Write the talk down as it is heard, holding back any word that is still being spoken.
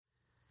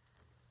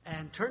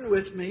And turn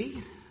with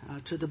me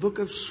to the book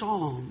of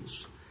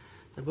Psalms.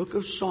 The book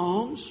of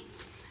Psalms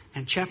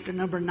and chapter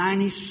number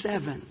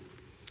 97.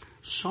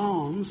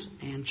 Psalms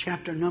and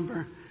chapter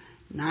number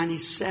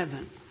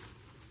 97.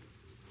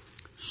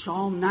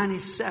 Psalm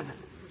 97.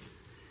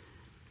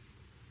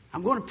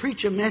 I'm going to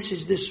preach a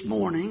message this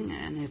morning,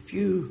 and if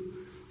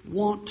you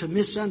want to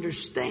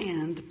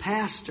misunderstand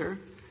Pastor,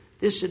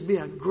 this would be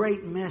a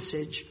great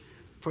message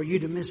for you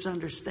to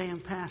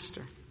misunderstand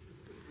Pastor.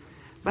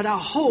 But I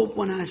hope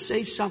when I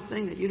say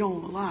something that you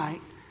don't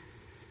like,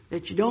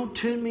 that you don't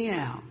tune me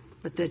out,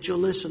 but that you'll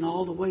listen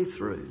all the way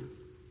through.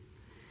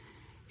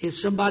 If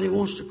somebody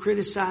wants to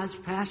criticize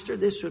Pastor,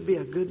 this would be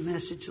a good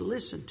message to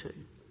listen to.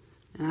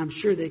 And I'm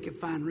sure they can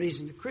find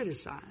reason to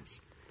criticize.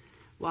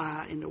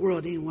 Why in the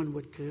world anyone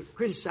would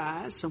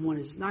criticize someone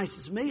as nice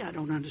as me, I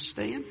don't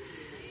understand.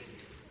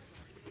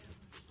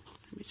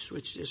 Let me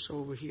switch this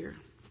over here.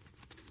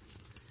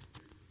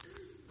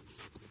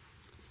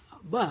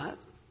 But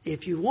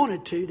if you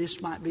wanted to,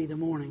 this might be the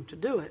morning to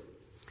do it.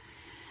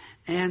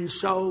 And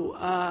so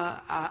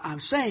I'm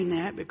saying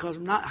that because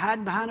I'm not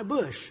hiding behind a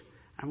bush.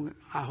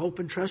 I hope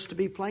and trust to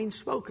be plain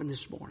spoken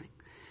this morning.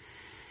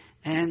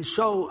 And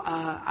so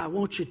I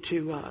want you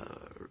to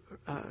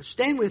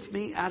stand with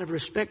me out of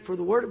respect for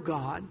the Word of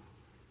God.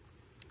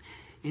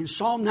 In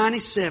Psalm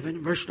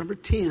 97, verse number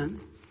 10,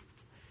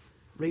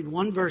 read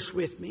one verse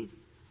with me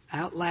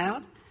out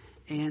loud.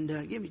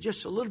 And give me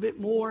just a little bit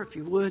more, if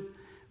you would.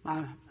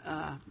 My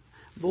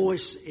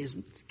voice is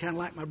kind of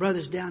like my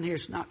brother's down here.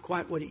 It's not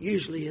quite what it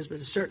usually is, but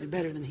it's certainly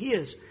better than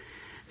his.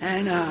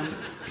 And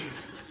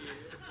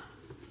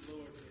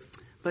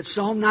but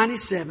Psalm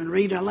 97,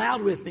 read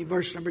aloud with me,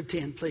 verse number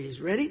 10,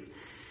 please. Ready?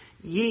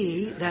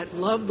 Ye that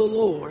love the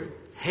Lord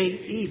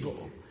hate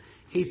evil.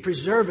 He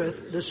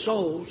preserveth the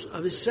souls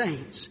of his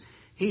saints.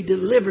 He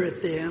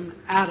delivereth them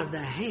out of the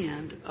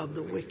hand of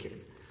the wicked.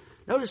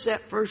 Notice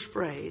that first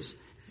phrase.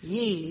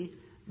 Ye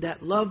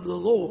that love the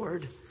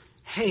Lord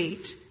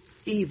hate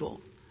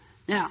evil.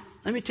 Now,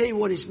 let me tell you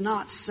what he's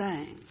not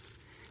saying.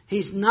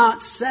 He's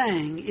not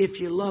saying if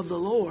you love the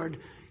Lord,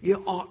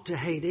 you ought to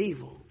hate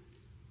evil.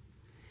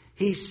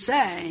 He's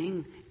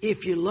saying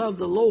if you love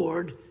the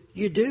Lord,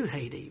 you do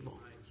hate evil.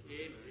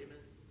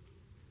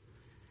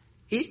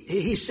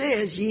 He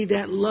says, ye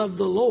that love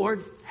the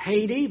Lord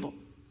hate evil.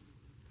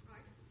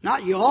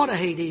 Not you ought to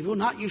hate evil,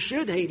 not you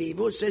should hate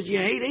evil. It says you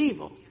hate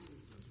evil.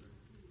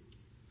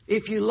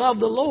 If you love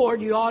the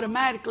Lord, you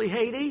automatically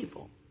hate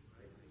evil.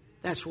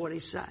 That's what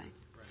he's saying.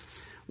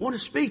 I want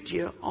to speak to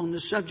you on the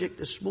subject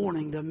this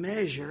morning, the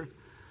measure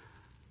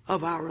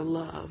of our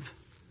love.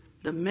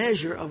 The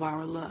measure of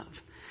our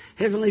love.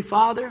 Heavenly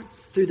Father,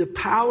 through the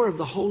power of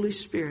the Holy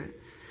Spirit,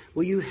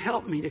 will you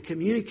help me to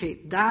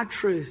communicate thy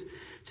truth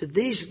to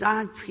these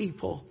thy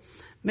people?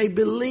 May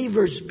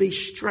believers be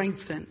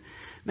strengthened.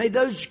 May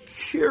those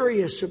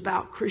curious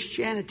about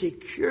Christianity,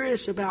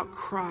 curious about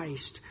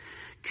Christ,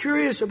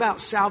 curious about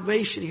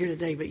salvation here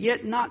today, but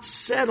yet not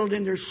settled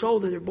in their soul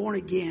that they're born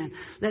again.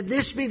 Let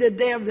this be the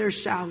day of their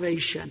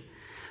salvation.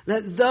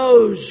 Let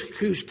those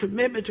whose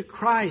commitment to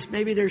Christ,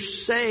 maybe they're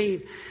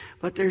saved,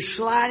 but they're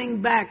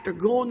sliding back, they're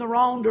going the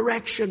wrong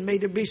direction. May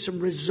there be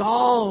some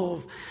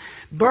resolve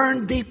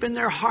burned deep in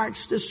their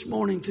hearts this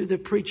morning through the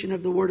preaching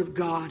of the Word of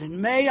God.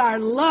 And may our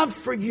love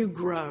for you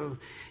grow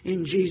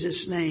in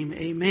Jesus' name.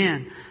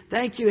 Amen.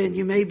 Thank you, and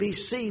you may be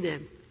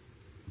seated.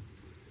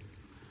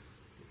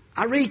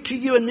 I read to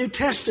you a New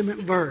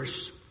Testament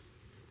verse.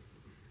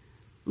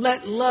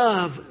 Let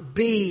love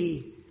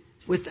be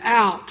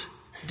without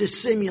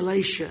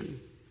dissimulation.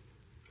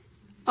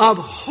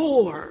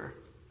 Abhor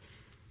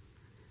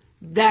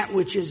that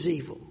which is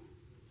evil.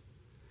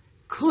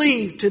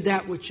 Cleave to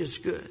that which is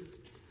good.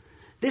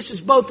 This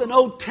is both an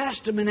Old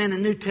Testament and a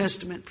New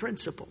Testament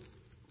principle.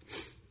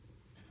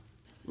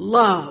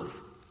 Love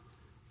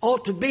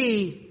ought to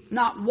be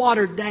not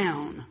watered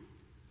down.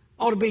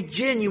 Ought to be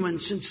genuine,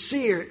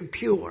 sincere, and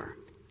pure.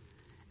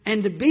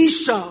 And to be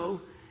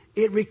so,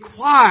 it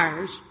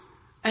requires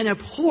an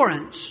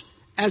abhorrence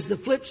as the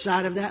flip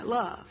side of that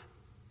love.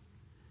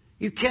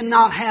 You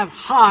cannot have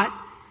hot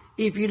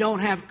if you don't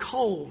have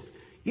cold.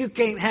 You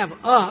can't have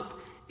up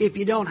if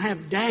you don't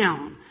have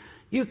down.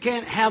 You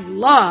can't have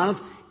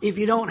love if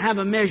you don't have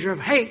a measure of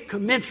hate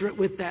commensurate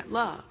with that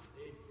love.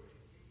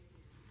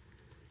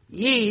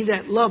 Ye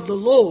that love the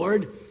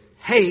Lord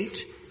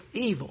hate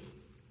evil.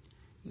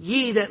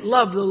 Ye that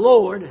love the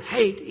Lord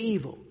hate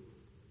evil.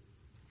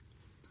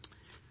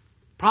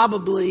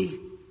 Probably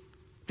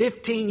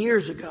 15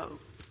 years ago,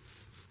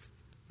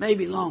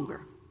 maybe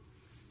longer,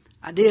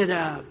 I did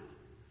a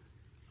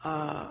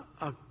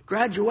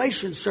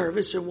graduation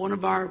service in one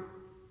of our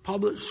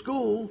public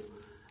school,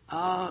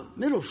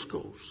 middle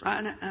schools.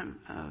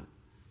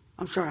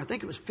 I'm sorry, I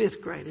think it was 5th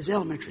grade. It's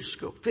elementary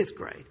school, 5th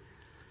grade.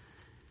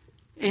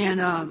 And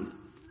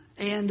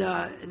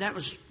that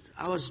was,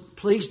 I was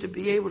pleased to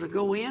be able to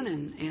go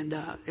in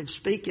and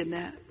speak in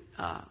that,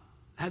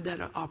 have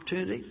that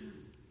opportunity.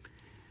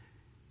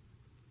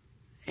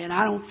 And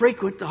I don't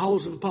frequent the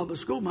halls of the public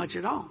school much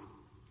at all.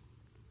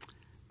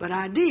 But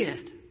I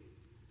did.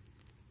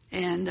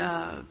 And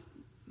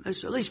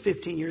it's at least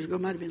 15 years ago,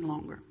 might have been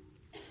longer.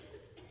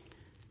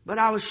 But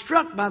I was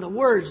struck by the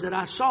words that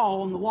I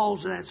saw on the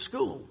walls of that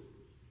school.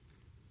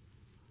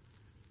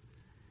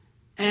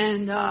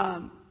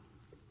 And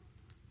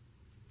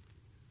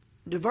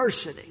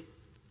diversity.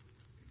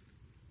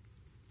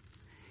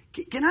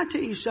 Can I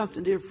tell you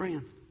something, dear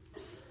friend?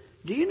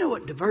 Do you know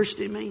what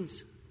diversity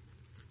means?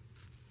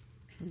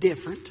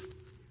 Different.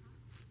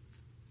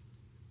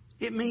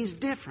 It means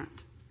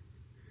different.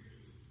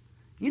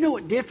 You know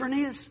what different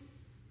is?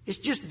 It's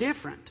just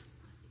different.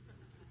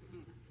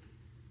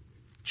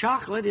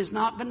 Chocolate is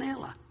not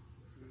vanilla.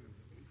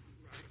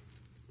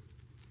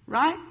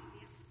 Right?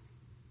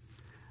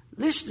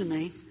 Listen to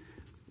me.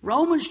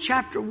 Romans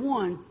chapter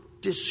 1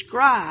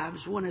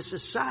 describes when a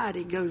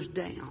society goes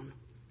down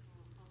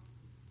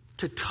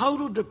to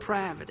total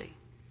depravity.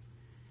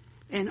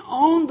 And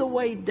on the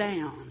way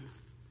down,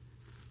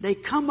 they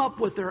come up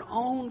with their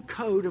own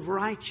code of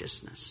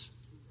righteousness.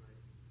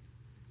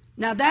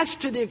 Now that's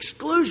to the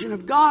exclusion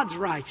of God's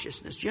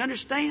righteousness. Do you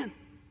understand?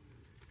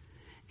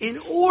 In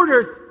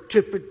order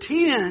to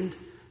pretend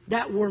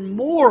that we're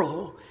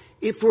moral,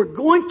 if we're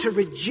going to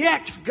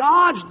reject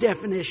God's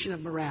definition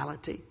of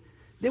morality,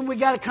 then we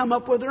got to come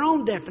up with our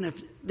own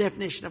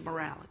definition of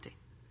morality.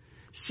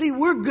 See,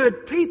 we're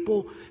good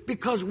people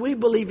because we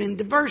believe in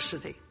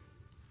diversity.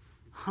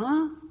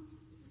 Huh?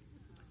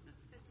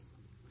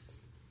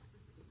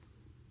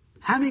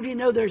 How many of you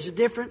know there's a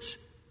difference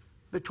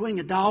between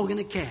a dog and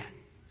a cat?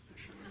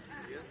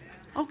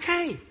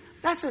 Okay,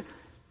 that's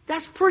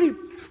pretty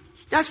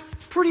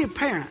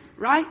apparent,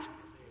 right?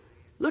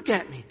 Look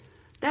at me.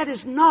 That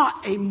is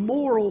not a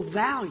moral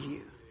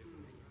value.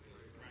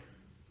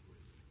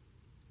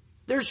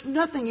 There's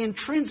nothing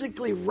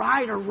intrinsically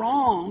right or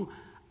wrong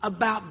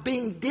about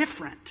being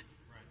different.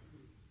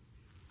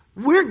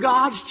 We're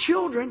God's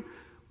children.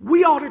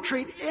 We ought to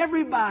treat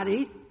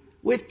everybody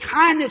with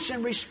kindness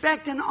and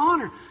respect and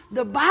honor.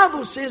 The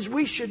Bible says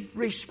we should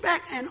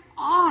respect and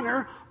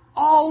honor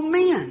all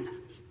men.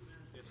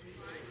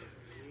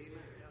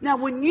 Now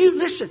when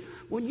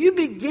you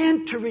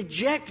begin to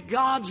reject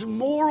God's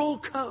moral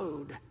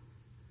code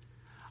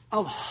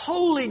of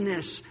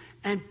holiness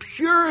and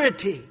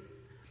purity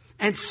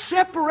and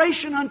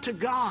separation unto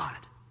God,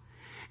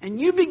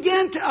 and you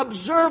begin to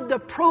observe the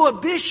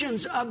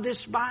prohibitions of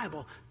this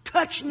Bible,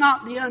 touch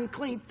not the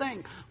unclean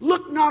thing.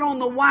 Look not on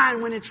the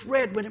wine when it's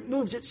red, when it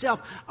moves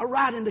itself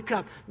aright in the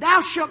cup.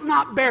 Thou shalt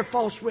not bear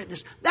false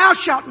witness. Thou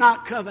shalt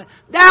not covet.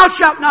 Thou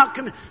shalt not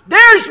commit.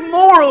 There's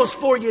morals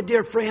for you,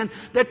 dear friend.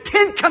 The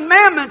 10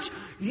 Commandments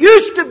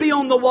used to be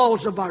on the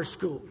walls of our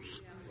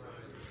schools.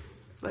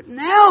 But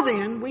now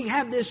then, we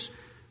have this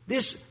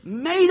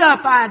made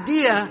up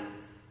idea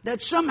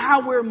that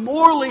somehow we're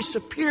morally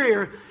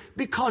superior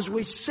because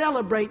we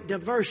celebrate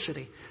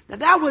diversity. Now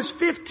that was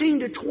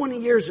 15 to 20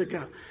 years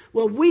ago.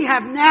 Well, we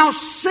have now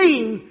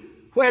seen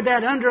where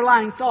that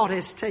underlying thought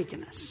has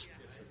taken us.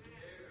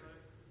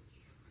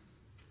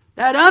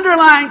 That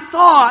underlying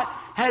thought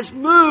has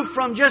moved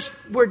from just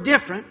we're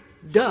different,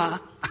 duh,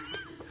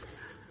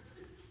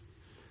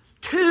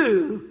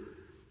 to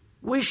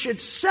we should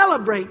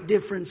celebrate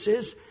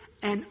differences,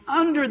 and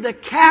under the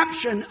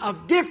caption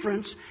of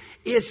difference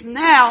is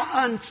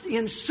now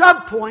in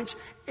subpoints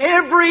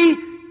every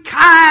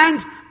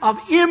kind of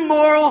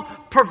immoral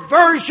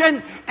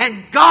perversion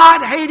and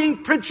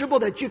God-hating principle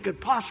that you could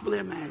possibly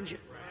imagine.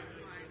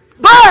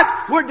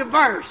 But we're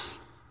diverse.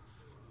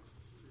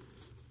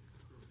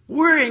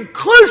 We're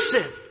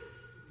inclusive.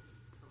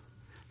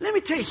 Let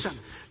me tell you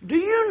something. Do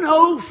you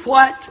know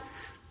what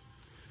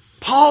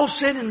Paul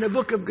said in the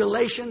book of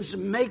Galatians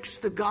makes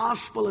the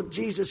gospel of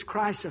Jesus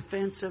Christ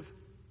offensive?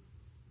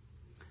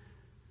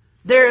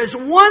 There is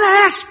one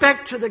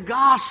aspect to the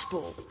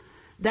gospel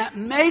that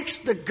makes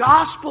the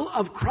gospel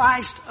of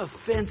Christ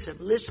offensive.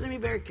 Listen to me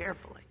very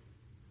carefully.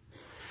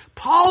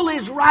 Paul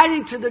is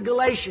writing to the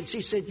Galatians.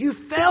 He said, you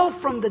fell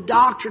from the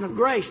doctrine of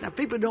grace. Now,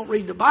 people who don't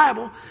read the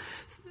Bible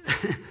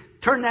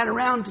turn that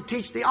around to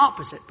teach the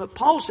opposite. But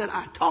Paul said,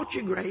 I taught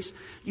you grace.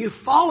 You've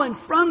fallen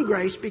from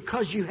grace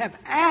because you have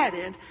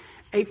added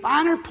a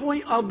finer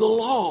point of the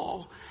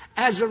law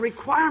as a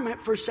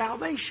requirement for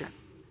salvation.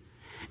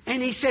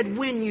 And he said,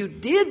 when you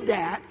did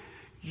that,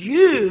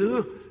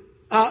 you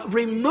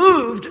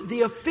removed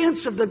the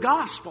offense of the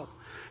gospel.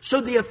 So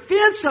the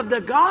offense of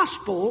the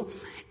gospel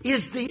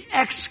is the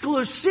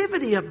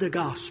exclusivity of the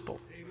gospel.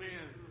 Amen.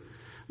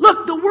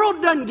 Look, the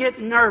world doesn't get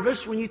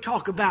nervous when you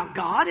talk about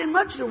God, and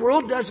much of the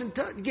world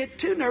doesn't get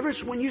too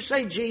nervous when you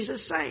say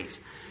Jesus saves.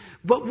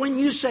 But when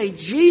you say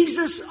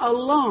Jesus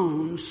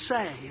alone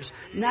saves,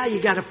 now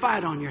you got a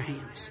fight on your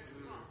hands.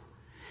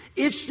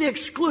 It's the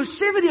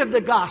exclusivity of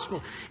the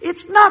gospel.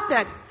 It's not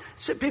that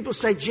people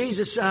say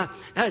Jesus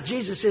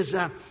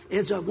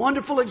is a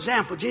wonderful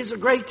example. Jesus is a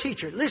great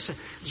teacher. Listen,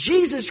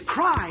 Jesus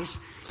Christ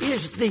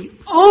is the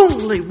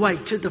only way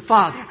to the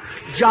Father.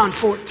 John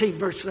 14,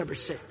 verse number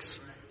 6.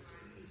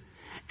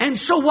 And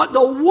so what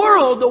the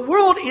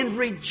world in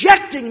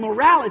rejecting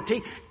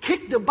morality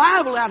kicked the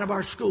Bible out of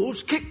our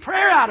schools, kicked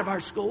prayer out of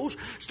our schools,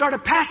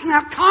 started passing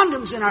out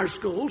condoms in our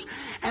schools,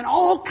 and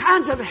all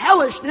kinds of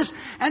hellishness.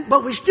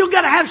 But we still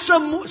got to have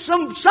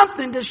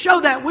something to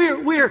show that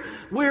we're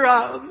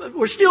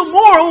still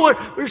moral,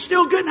 we're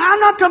still good. Now, I'm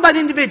not talking about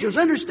individuals.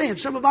 Understand,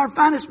 some of our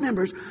finest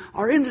members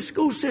are in the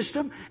school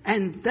system,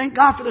 and thank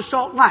God for the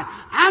Salt and Light.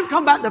 I'm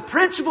talking about the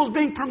principles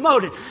being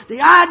promoted.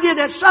 The idea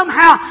that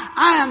somehow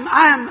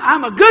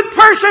I'm a good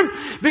person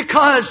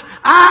because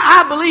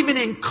I believe in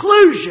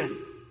inclusion.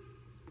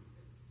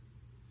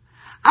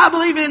 I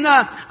believe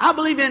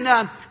in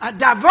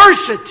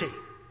diversity.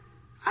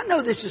 I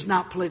know this is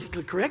not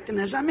politically correct, and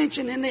as I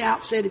mentioned in the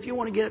outset, if you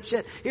want to get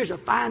upset, here's a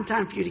fine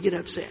time for you to get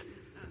upset.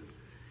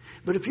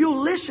 But if you'll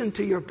listen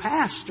to your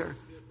pastor,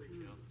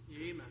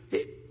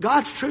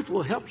 God's truth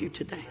will help you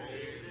today.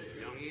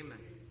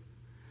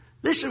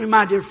 Listen to me,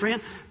 my dear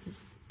friend.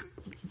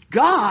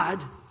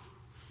 God,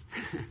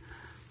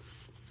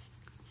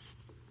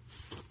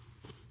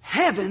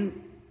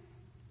 heaven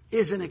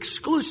is an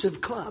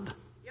exclusive club.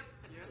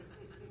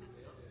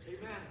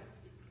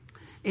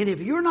 And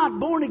if you're not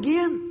born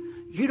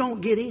again, you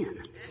don't get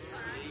in.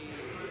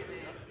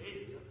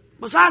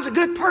 Besides a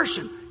good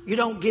person, you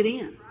don't get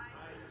in.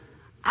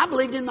 I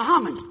believed in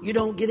Muhammad, you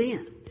don't get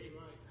in.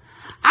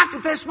 I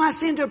confessed my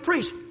sin to a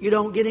priest, you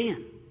don't get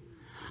in.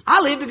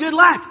 I lived a good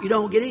life, you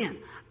don't get in.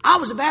 I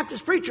was a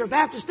Baptist preacher, a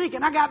Baptist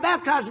deacon, I got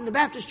baptized in the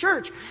Baptist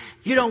church,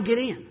 you don't get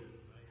in.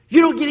 You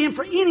don't get in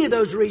for any of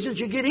those reasons.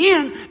 You get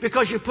in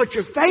because you put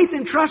your faith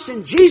and trust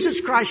in Jesus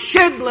Christ,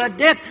 shed blood,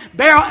 death,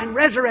 burial, and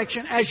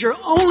resurrection as your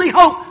only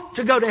hope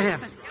to go to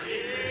heaven.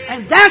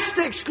 And that's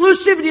the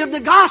exclusivity of the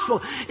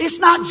gospel. It's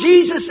not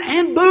Jesus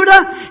and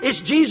Buddha. It's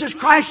Jesus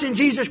Christ and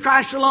Jesus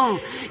Christ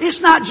alone.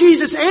 It's not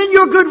Jesus and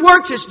your good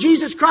works. It's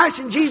Jesus Christ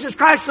and Jesus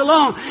Christ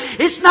alone.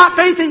 It's not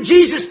faith in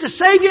Jesus to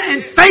save you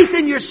and faith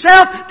in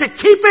yourself to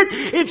keep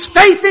it. It's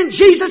faith in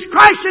Jesus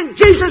Christ and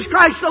Jesus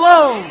Christ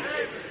alone.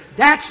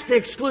 That's the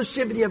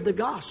exclusivity of the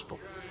gospel.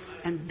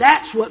 And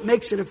that's what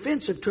makes it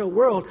offensive to a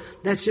world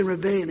that's in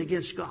rebellion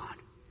against God.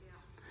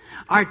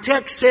 Our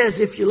text says,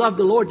 if you love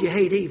the Lord, you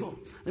hate evil.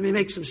 Let me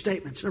make some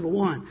statements. Number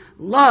one,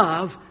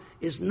 love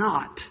is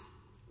not.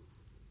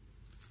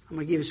 I'm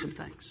going to give you some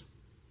things.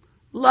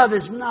 Love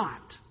is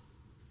not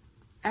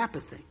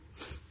apathy.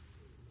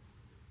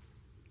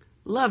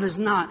 Love is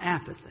not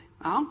apathy.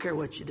 I don't care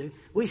what you do.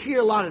 We hear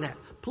a lot of that.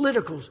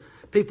 Politicals,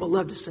 people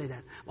love to say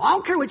that. Well, I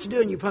don't care what you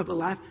do in your public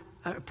life,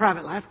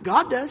 private life.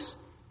 God does.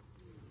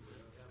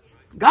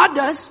 God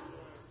does.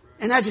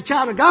 And as a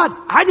child of God,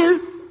 I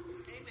do.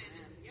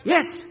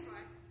 Yes.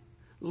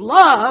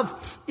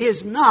 Love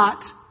is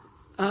not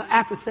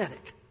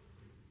apathetic.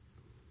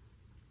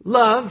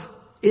 Love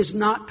is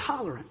not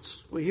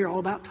tolerance. We hear all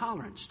about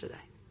tolerance today.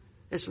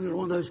 It's one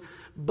of those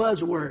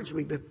buzzwords.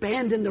 We've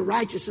abandoned the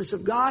righteousness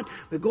of God.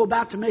 We go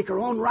about to make our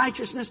own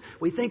righteousness.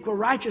 We think we're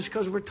righteous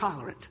because we're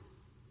tolerant.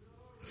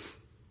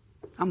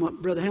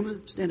 Brother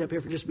Hamilton, stand up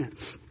here for just a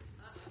minute.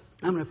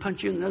 I'm going to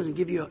punch you in the nose and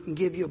give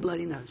you a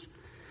bloody nose.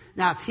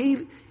 Now,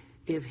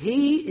 if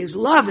he is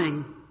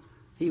loving,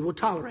 he will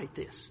tolerate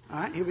this. All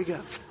right, here we go.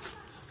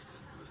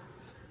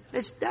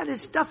 That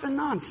is stuff and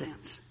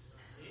nonsense.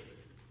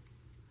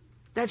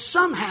 That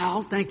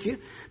somehow, thank you,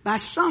 by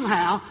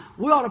somehow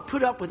we ought to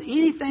put up with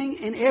anything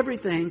and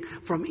everything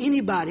from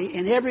anybody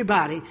and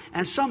everybody,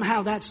 and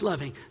somehow that's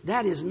loving.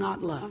 That is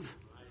not love.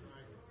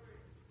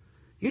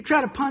 You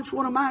try to punch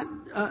one of my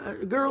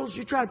girls,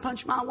 you try to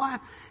punch my wife,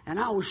 and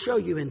I will show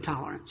you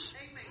intolerance.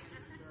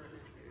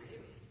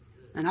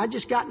 And I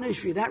just got news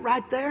for you. That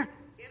right there,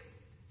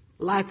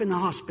 life in the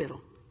hospital.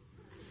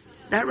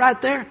 That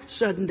right there,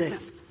 sudden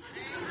death.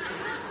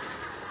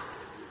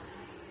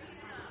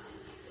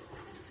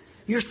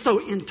 You're so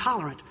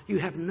intolerant, you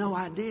have no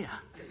idea.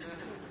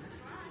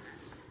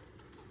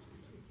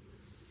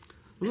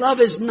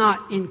 Love is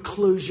not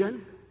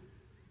inclusion.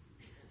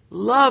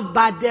 Love,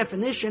 by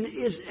definition,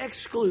 is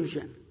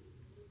exclusion.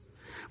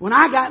 When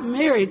I got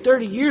married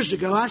 30 years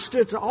ago, I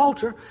stood at the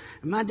altar,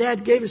 and my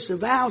dad gave us the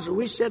vows, and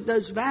we said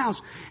those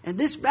vows. And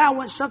this vow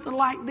went something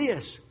like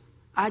this.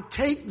 I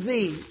take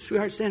thee,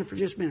 sweetheart, stand for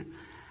just a minute.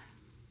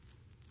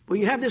 Will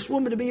you have this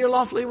woman to be your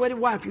lawfully wedded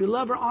wife? You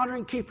love her, honor,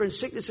 and keep her in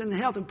sickness and in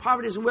health, and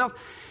poverty and wealth,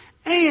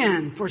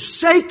 and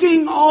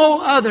forsaking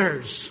all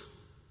others,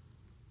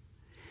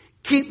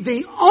 keep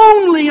thee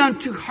only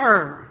unto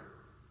her,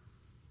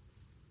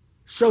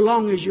 so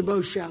long as you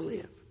both shall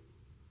live.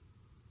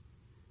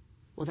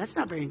 Well, that's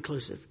not very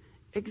inclusive.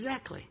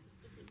 Exactly.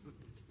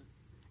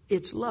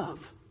 It's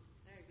love.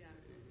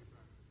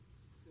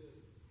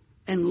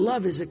 And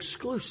love is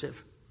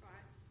exclusive.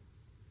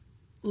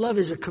 Love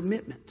is a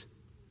commitment.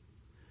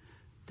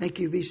 Thank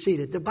you. Be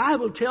seated. The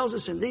Bible tells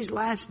us in these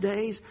last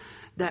days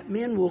that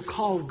men will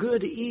call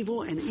good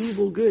evil and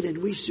evil good, and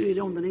we see it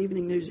on the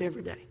evening news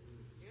every day.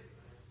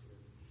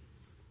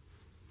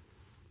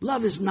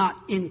 Love is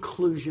not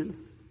inclusion.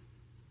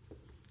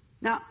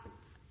 Now,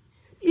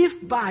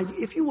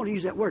 if you want to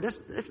use that word,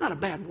 that's not a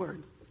bad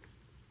word.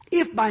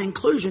 If by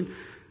inclusion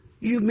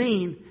you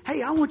mean,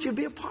 hey, I want you to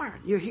be a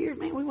part. You're here,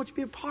 man. We want you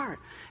to be a part.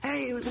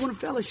 Hey, we want a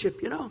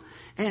fellowship, you know.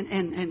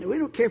 And we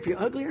don't care if you're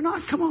ugly or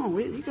not. Come on,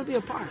 you can be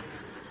a part.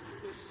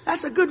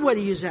 That's a good way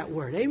to use that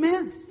word.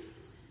 Amen.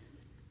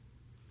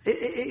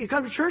 You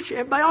come to church,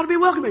 everybody ought to be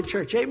welcome at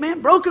church.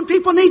 Amen. Broken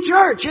people need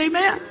church.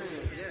 Amen.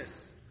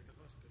 Yes.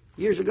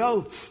 Years ago,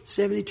 a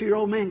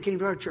 72-year-old man came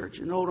to our church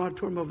in the old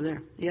auditorium over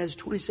there. He has a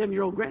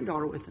 27-year-old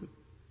granddaughter with him.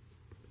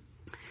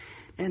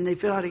 And they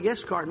filled out a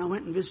guest card, and I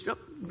went and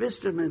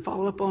visited them and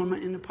followed up on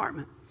them in the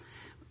apartment.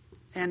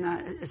 And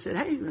I said,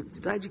 hey,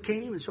 glad you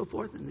came, and so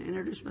forth, and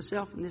introduced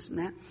myself and this and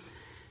that.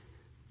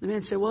 The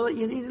man said, well,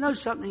 you need to know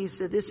something. He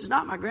said, this is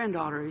not my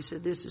granddaughter. He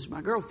said, this is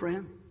my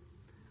girlfriend.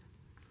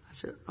 I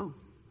said, oh.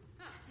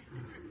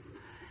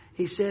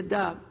 He said,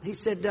 I'm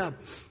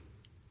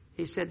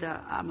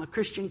a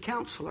Christian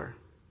counselor.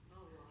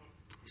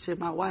 He said,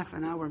 my wife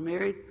and I were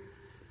married.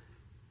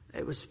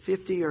 It was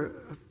 50 or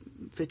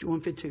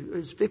 51, 52. It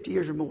was 50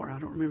 years or more. I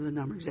don't remember the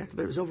number exactly,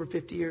 but it was over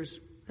 50 years,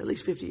 at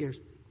least 50 years.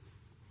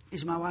 He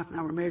said, my wife and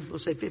I were married, we'll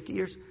say 50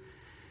 years.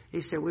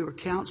 He said, we were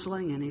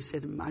counseling, and he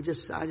said, I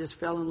just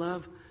fell in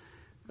love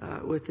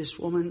with this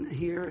woman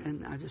here,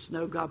 and I just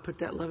know God put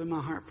that love in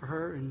my heart for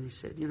her. And he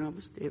said, you know,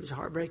 it was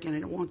heartbreaking. I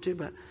didn't want to,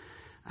 but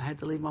I had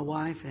to leave my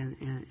wife.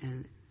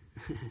 And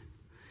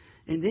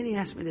then he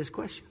asked me this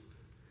question.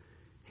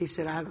 He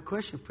said, I have a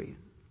question for you.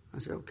 I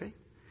said, okay.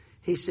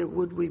 He said,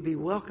 would we be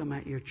welcome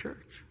at your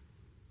church?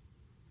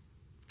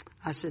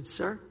 I said,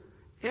 sir,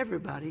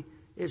 everybody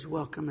is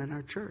welcome at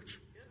our church.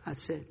 I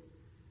said,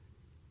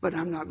 but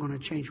I'm not going to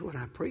change what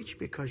I preach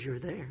because you're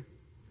there.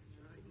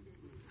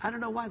 I don't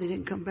know why they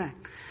didn't come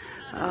back.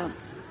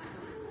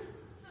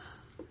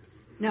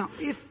 Now,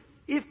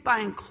 if by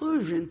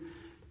inclusion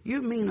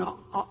you mean an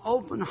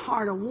open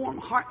heart, a warm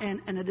heart,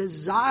 and a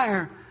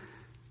desire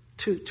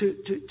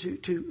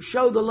to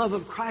show the love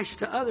of Christ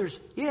to others,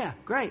 yeah,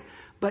 great.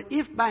 But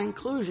if by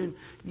inclusion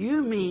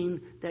you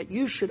mean that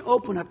you should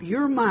open up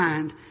your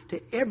mind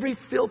to every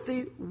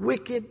filthy,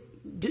 wicked,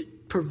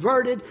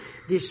 perverted,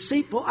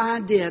 deceitful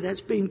idea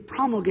that's being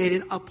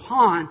promulgated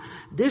upon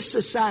this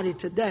society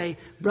today,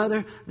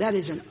 brother, that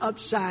is an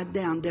upside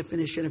down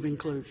definition of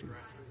inclusion.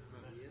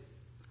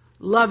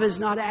 Love is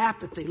not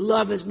apathy.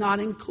 Love is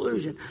not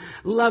inclusion.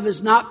 Love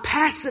is not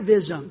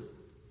passivism.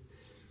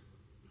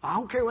 I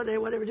don't care what they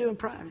do in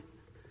private.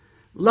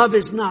 Love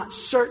is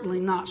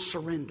certainly not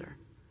surrender.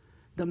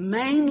 The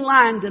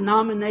mainline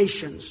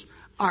denominations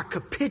are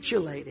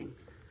capitulating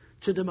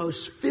to the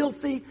most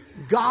filthy,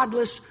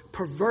 godless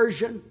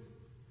perversion.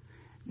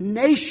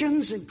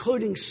 Nations,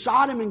 including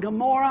Sodom and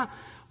Gomorrah,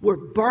 were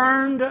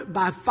burned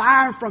by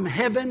fire from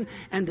heaven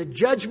and the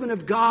judgment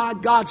of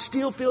God. God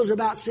still feels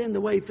about sin the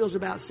way He feels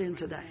about sin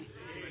today.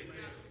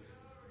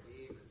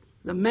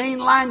 The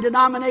mainline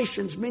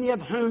denominations, many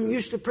of whom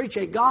used to preach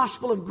a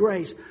gospel of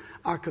grace,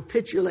 are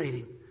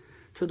capitulating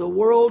to the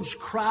world's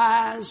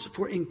cries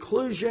for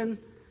inclusion,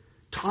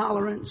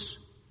 tolerance,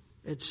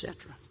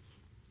 etc.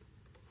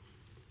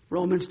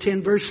 Romans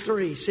 10 verse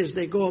 3 says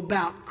they go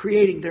about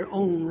creating their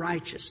own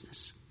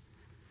righteousness.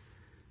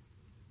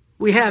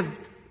 We have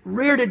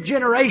reared a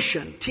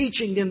generation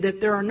teaching them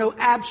that there are no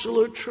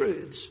absolute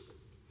truths.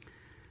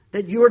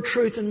 That your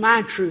truth and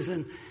my truth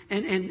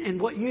and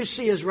what you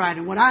see is right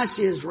and what I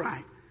see is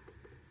right.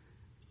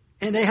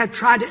 And they have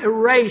tried to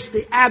erase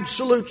the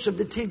absolutes of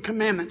the Ten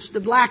Commandments,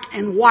 the black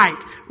and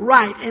white,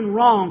 right and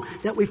wrong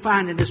that we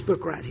find in this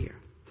book right here.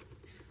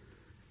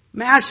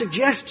 May I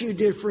suggest to you,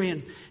 dear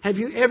friend, have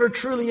you ever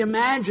truly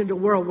imagined a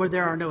world where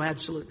there are no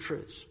absolute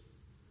truths?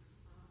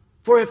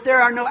 For if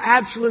there are no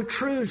absolute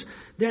truths,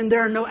 then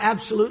there are no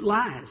absolute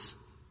lies.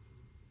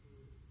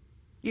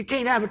 You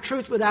can't have a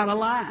truth without a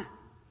lie.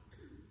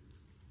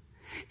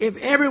 If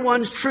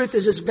everyone's truth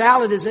is as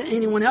valid as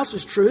anyone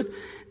else's truth,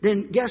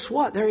 then guess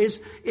what?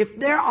 If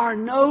there are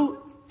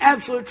no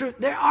absolute truth,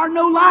 there are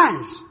no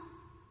lies.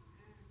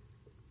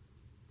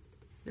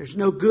 There's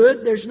no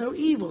good, there's no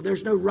evil.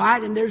 There's no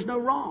right and there's no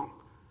wrong.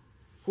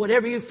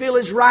 Whatever you feel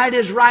is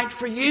right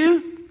for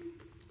you.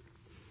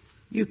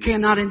 You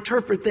cannot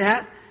interpret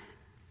that.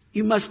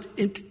 You must,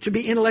 to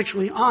be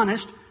intellectually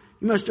honest,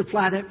 you must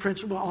apply that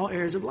principle to all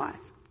areas of life.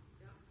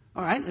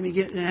 All right, let me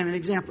have an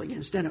example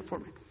again. Stand up for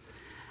me.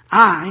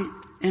 I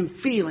am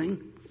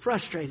feeling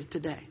frustrated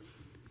today.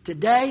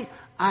 Today,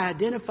 I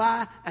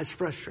identify as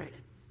frustrated.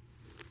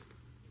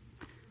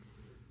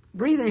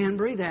 Breathe in,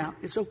 breathe out.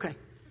 It's okay.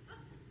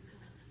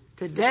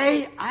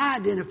 Today, I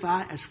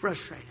identify as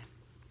frustrated.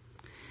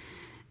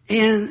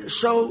 And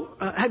so,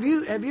 have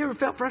you ever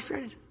felt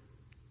frustrated?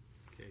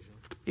 Occasionally.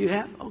 You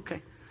have?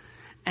 Okay.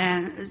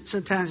 And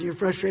sometimes when you're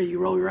frustrated, you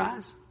roll your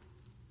eyes?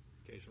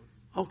 Occasionally.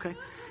 Okay.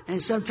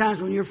 And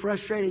sometimes when you're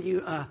frustrated,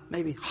 you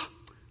maybe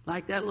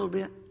like that a little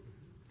bit.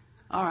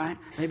 All right.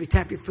 Maybe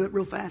tap your foot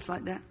real fast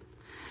like that.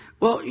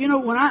 Well, you know,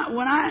 when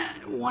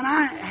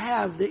I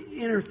have the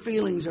inner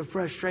feelings of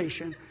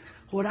frustration,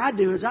 what I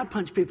do is I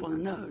punch people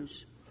in the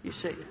nose. You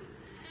see.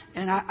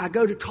 And I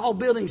go to tall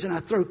buildings and I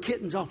throw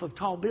kittens off of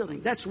tall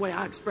buildings. That's the way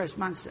I express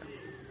myself.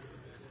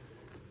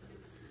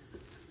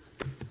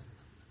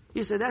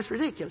 You say, that's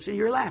ridiculous. And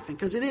you're laughing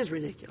because it is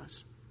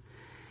ridiculous.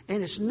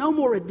 And it's no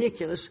more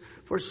ridiculous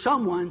for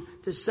someone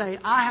to say,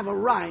 I have a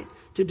right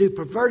to do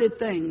perverted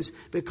things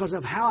because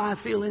of how I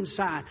feel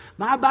inside.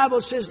 My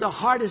Bible says the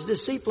heart is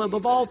deceitful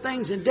above all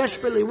things and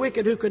desperately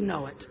wicked. Who could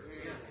know it?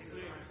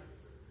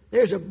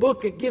 There's a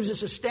book that gives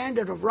us a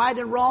standard of right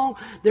and wrong.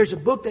 There's a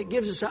book that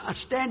gives us a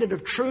standard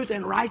of truth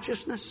and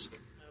righteousness.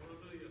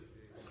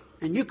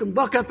 And you can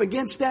buck up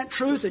against that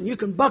truth, and you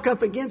can buck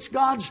up against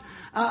God's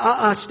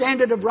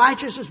standard of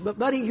righteousness. But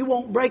buddy, you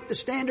won't break the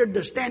standard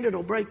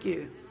will break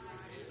you.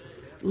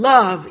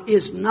 Love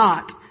is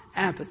not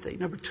apathy.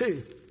 Number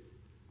 2,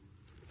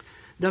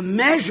 the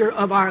measure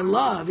of our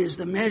love is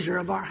the measure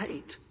of our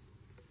hate.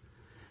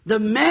 The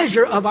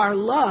measure of our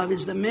love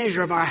is the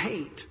measure of our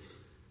hate.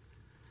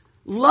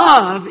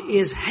 Love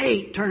is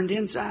hate turned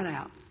inside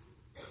out.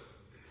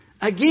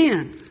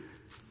 Again,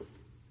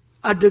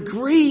 a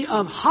degree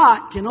of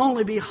hot can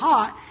only be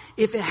hot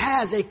if it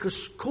has a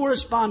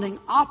corresponding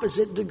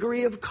opposite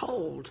degree of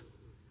cold.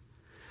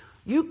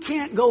 You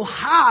can't go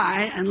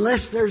high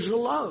unless there's a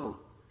low.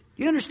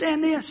 You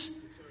understand this?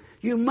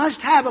 You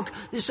must have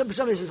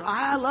somebody says,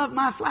 I love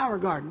my flower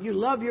garden. You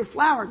love your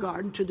flower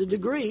garden to the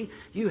degree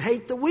you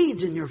hate the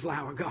weeds in your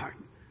flower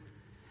garden.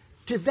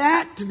 To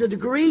the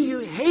degree you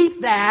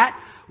hate that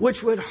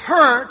which would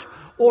hurt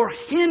or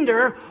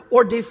hinder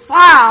or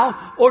defile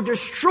or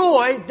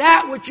destroy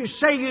that which you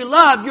say you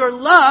love, your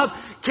love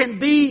can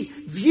be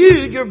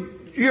viewed,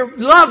 your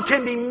love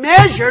can be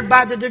measured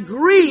by the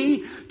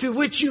degree to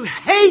which you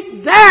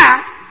hate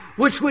that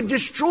which would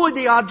destroy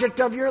the object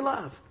of your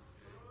love.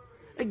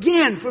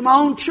 Again, for my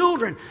own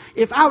children,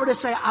 if I were to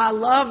say I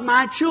love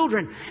my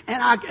children,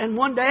 and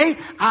one day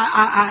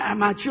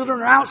my children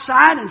are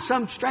outside and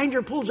some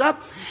stranger pulls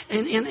up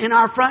in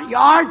our front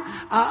yard,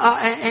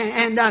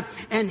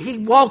 and he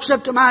walks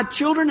up to my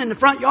children in the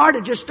front yard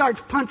and just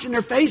starts punching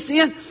their face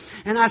in,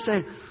 and I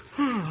say,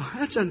 oh,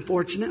 that's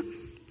unfortunate.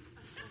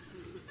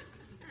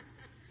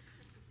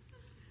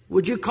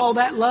 Would you call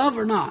that love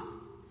or not?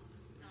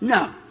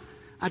 No.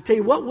 I tell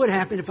you what would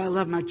happen if I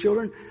loved my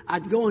children.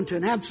 I'd go into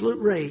an absolute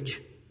rage.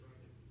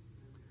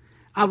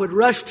 I would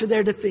rush to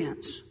their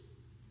defense.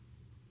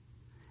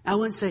 I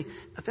wouldn't say,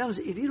 fellas,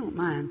 if you don't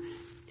mind,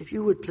 if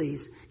you would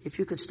please, if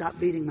you could stop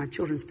beating my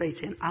children's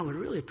face in, I would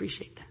really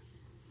appreciate that.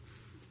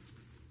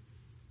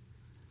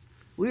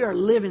 We are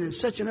living in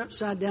such an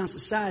upside down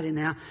society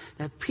now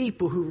that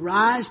people who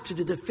rise to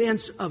the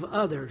defense of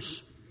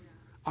others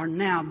are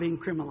now being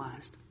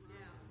criminalized.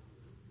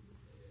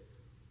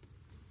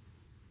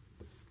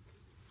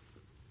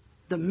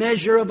 The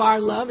measure of our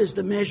love is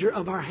the measure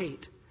of our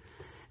hate.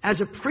 As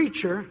a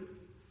preacher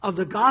of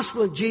the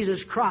gospel of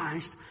Jesus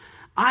Christ,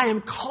 I am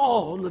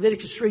called,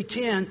 Leviticus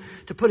 3:10,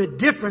 to put a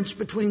difference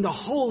between the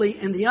holy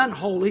and the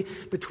unholy,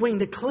 between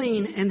the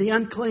clean and the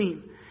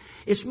unclean.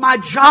 It's my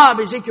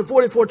job, Ezekiel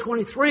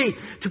 44:23,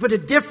 to put a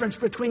difference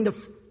between the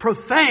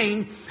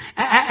profane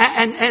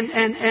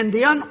and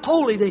the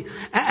unholy,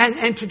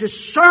 and to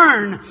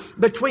discern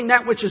between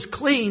that which is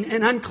clean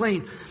and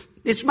unclean.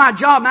 It's my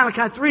job,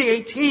 Malachi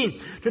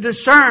 3:18, to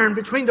discern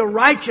between the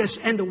righteous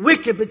and the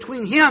wicked,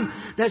 between him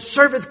that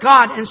serveth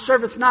God and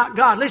serveth not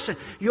God. Listen,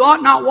 you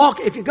ought not walk,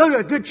 if you go to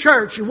a good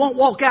church, you won't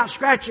walk out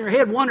scratching your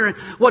head wondering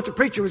what the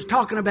preacher was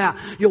talking about.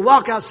 You'll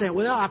walk out saying,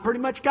 well, I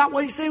pretty much got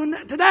what he's saying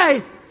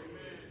today.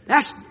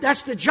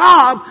 That's the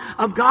job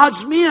of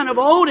God's men of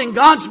old and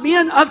God's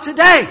men of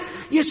today.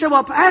 You say,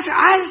 well, Pastor,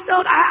 I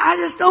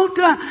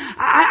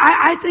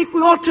think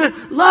we ought to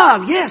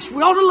love. Yes,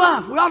 we ought to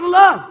love. We ought to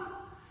love.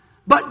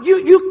 But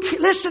you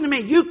listen to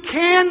me. You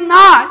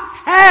cannot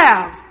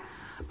have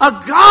a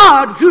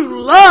God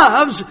who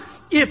loves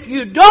if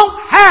you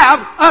don't have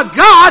a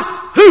God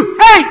who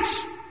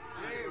hates.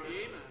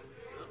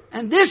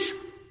 And this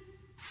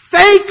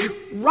fake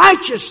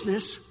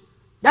righteousness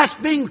that's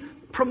being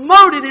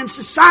promoted in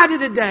society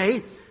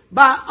today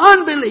by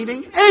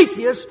unbelieving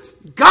atheists,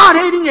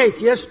 God-hating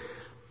atheists,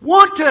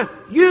 want to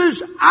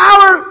use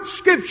our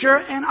scripture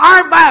and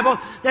our Bible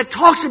that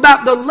talks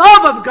about the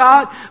love of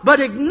God, but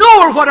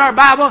ignore what our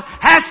Bible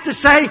has to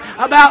say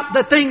about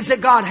the things that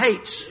God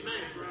hates.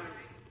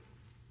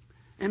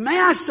 And may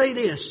I say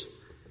this?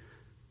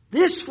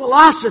 This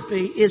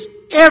philosophy is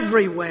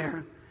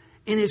everywhere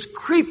and is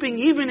creeping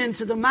even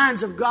into the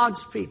minds of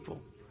God's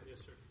people.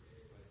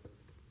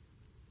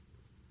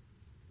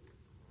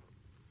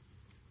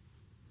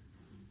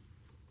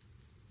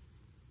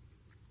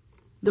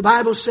 The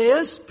Bible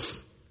says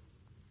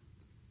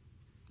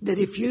that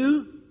if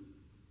you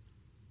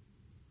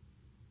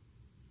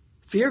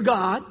fear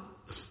God,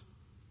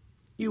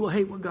 you will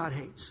hate what God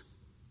hates.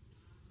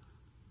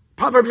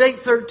 Proverbs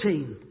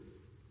 8:13.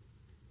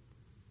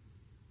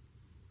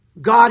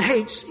 God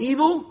hates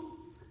evil,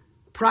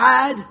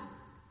 pride,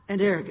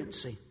 and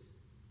arrogancy.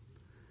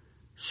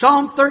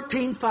 Psalm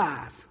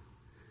 13:5.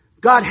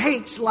 God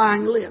hates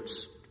lying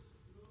lips.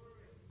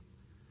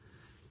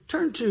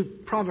 Turn to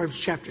Proverbs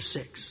chapter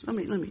 6. Let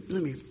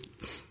me.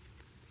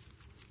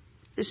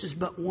 This is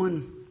but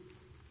one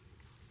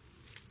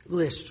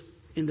list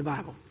in the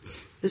Bible.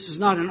 This is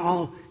not an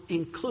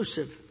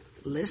all-inclusive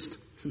list.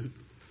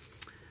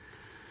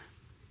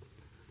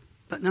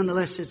 But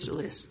nonetheless, it's a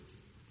list.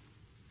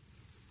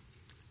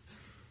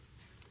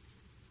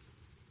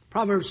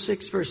 Proverbs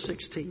 6, verse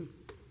 16.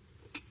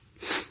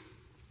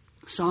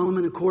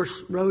 Solomon, of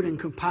course, wrote and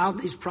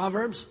compiled these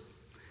Proverbs.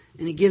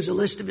 And he gives a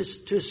list to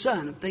his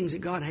son of things that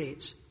God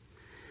hates.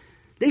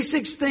 These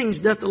 6 things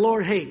doth the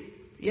Lord hate.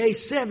 Yea,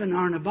 7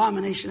 are an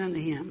abomination unto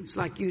him. It's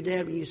like you,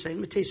 Dad, when you say, let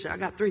me tell you something.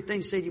 I got 3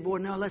 things to say to you, boy.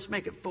 No, let's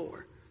make it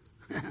 4.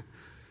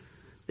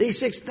 These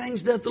 6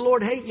 things doth the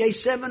Lord hate. Yea,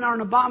 7 are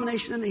an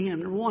abomination unto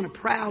him. Number 1, a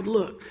proud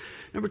look.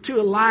 Number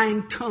 2, a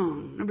lying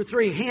tongue. Number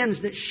 3,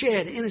 hands that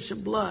shed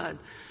innocent blood.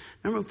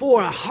 Number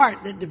 4, a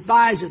heart that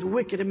deviseth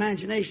wicked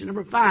imagination.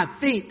 Number 5,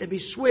 feet that be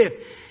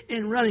swift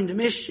in running to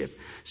mischief.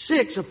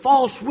 6, a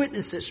false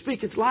witness that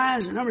speaketh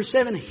lies. And number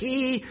 7,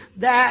 he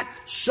that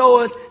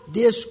soweth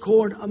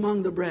discord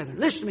among the brethren.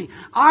 Listen to me.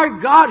 Our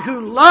God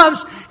who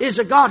loves is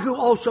a God who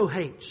also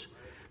hates.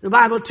 The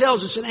Bible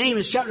tells us in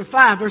Amos chapter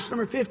 5, verse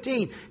number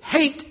 15,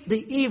 hate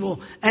the evil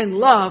and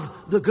love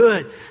the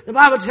good. The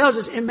Bible tells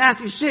us in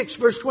Matthew 6,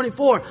 verse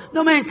 24,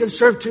 no man can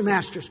serve 2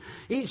 masters.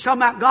 He's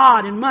talking about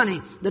God and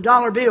money, the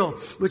dollar bill,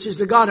 which is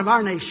the God of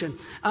our nation.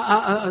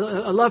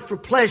 A love for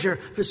pleasure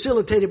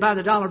facilitated by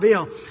the dollar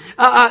bill.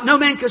 No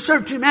man can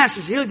serve 2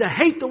 masters. He'll either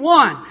hate the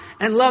one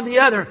and love the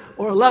other,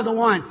 or love the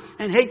one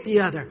and hate the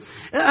other.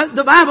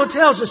 The Bible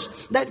tells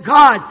us that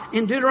God,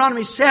 in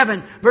Deuteronomy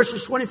 7,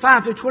 verses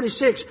 25 through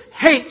 26,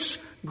 hates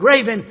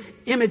graven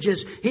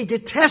images. He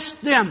detests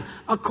them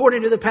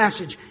according to the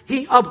passage.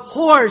 He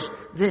abhors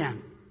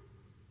them.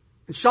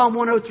 In Psalm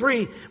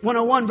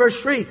 101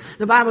 verse 3,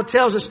 the Bible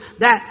tells us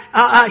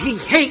that He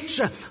hates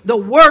the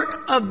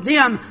work of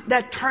them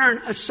that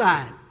turn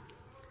aside.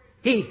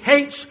 He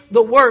hates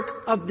the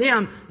work of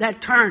them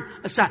that turn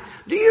aside.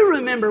 Do you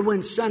remember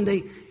when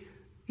Sunday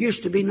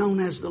used to be known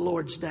as the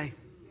Lord's Day?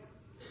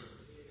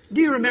 Do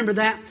you remember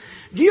that?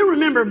 Do you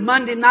remember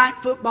Monday night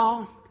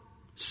football?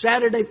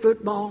 Saturday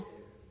football?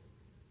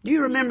 Do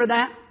you remember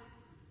that?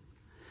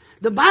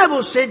 The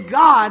Bible said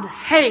God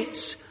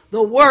hates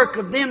the work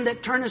of them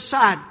that turn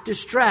aside,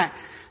 distract.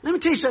 Let me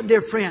tell you something,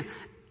 dear friend.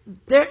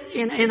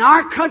 In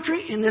our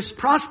country, in this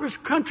prosperous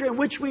country in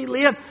which we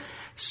live,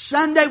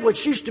 Sunday,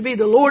 which used to be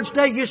the Lord's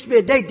Day, used to be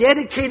a day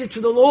dedicated to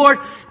the Lord.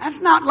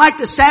 That's not like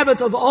the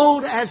Sabbath of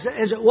old as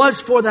it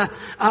was for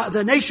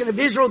the nation of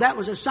Israel. That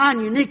was a sign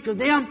unique to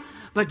them.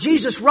 But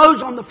Jesus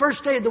rose on the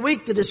first day of the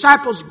week. The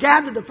disciples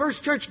gathered, the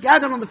first church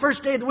gathered on the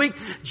first day of the week.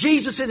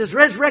 Jesus in His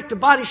resurrected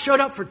body showed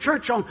up for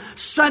church on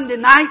Sunday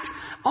night.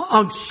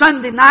 On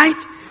Sunday night.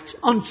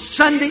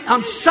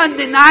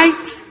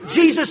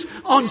 Jesus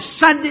on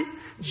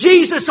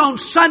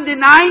Sunday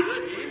night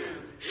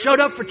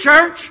showed up for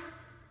church.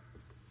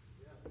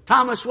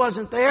 Thomas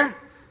wasn't there.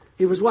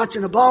 He was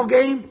watching a ball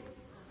game.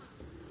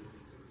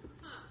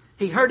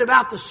 He heard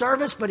about the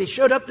service, but he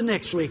showed up the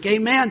next week.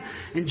 Amen.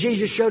 And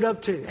Jesus showed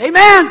up too.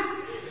 Amen.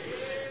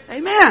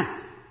 Amen.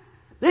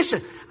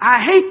 Listen,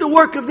 I hate the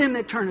work of them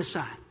that turn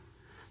aside.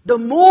 The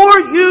more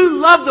you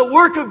love the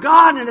work of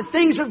God and the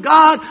things of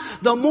God,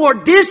 the more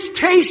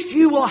distaste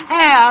you will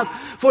have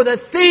for the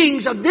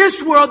things of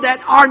this world that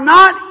are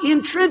not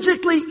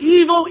intrinsically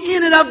evil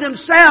in and of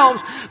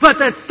themselves, but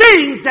the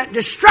things that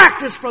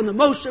distract us from the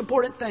most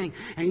important thing.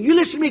 And you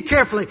listen to me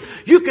carefully.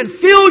 You can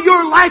fill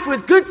your life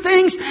with good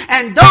things,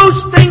 and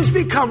those things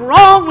become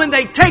wrong when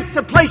they take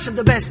the place of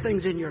the best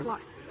things in your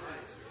life.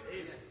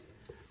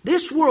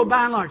 This world,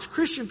 by and large,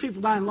 Christian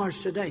people by and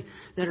large today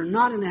that are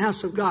not in the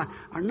house of God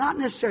are not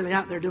necessarily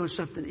out there doing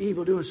something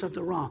evil, doing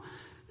something wrong.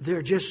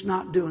 They're just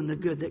not doing the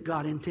good that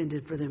God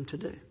intended for them to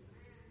do.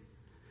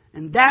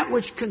 And that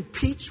which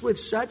competes with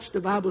such, the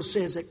Bible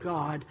says that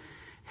God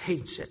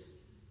hates it.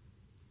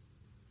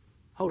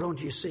 Hold on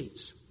to your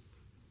seats.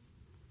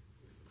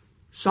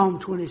 Psalm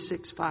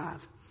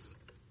 26:5.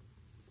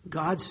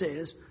 God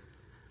says,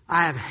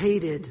 I have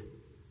hated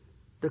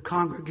the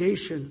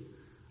congregation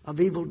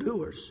of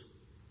evildoers,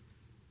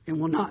 and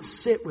will not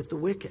sit with the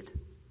wicked.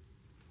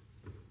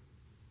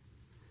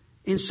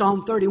 In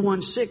Psalm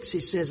 31:6, He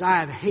says, I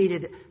have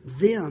hated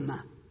them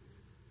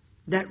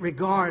that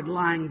regard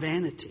lying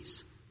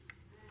vanities.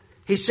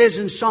 He says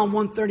in Psalm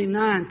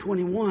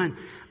 139:21,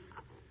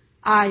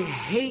 I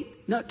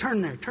hate... No,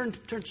 turn there. Turn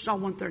to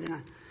Psalm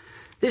 139.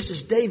 This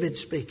is David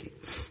speaking.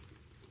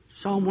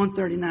 Psalm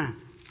 139.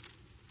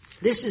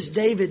 This is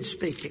David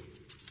speaking.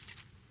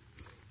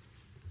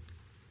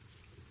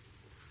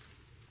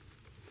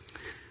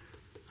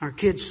 Our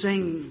kids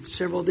sing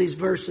several of these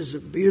verses are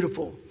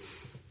beautiful.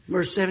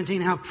 Verse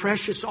 17, how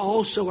precious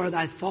also are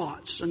thy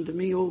thoughts unto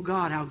me, O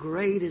God. How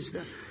great is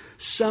the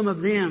sum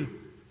of them.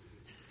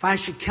 If I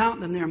should count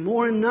them, they are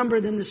more in number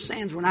than the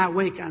sands. When I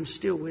awake, I'm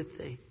still with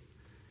thee.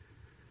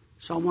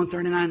 Psalm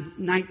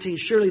 139:19,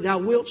 surely thou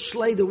wilt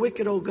slay the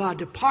wicked, O God.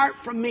 Depart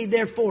from me,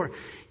 therefore,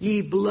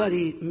 ye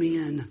bloody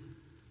men.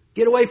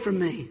 Get away from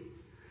me.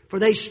 For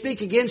they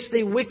speak against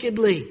thee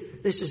wickedly.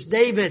 This is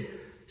David.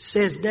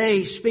 Says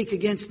they speak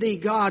against thee,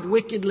 God,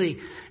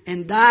 wickedly.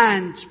 And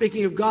thine,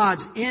 speaking of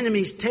God's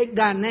enemies, take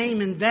thy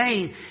name in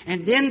vain.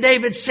 And then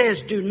David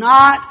says, do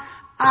not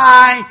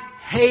I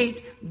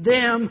hate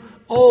them,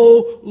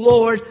 O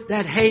Lord,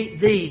 that hate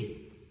thee.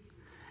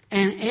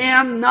 And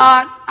am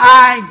not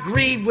I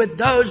grieved with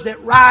those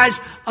that rise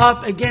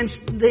up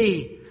against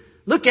thee?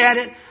 Look at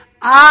it.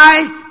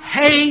 I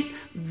hate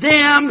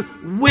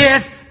them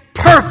with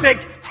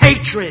perfect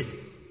hatred.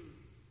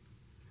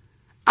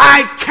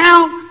 I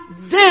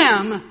count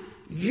them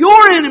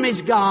your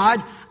enemies,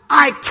 God.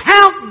 I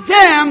count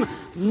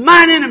them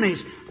mine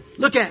enemies.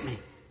 Look at me.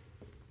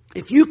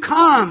 If you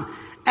come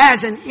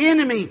as an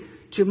enemy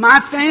to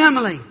my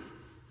family,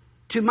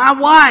 to my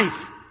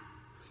wife,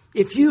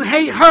 if you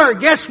hate her,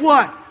 guess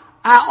what?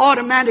 I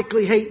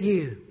automatically hate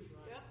you.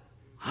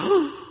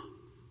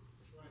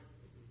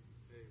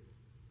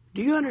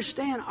 Do you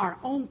understand? Our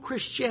own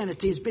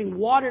Christianity is being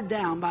watered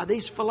down by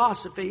these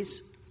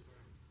philosophies.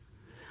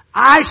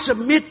 I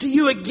submit to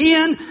you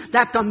again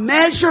that the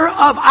measure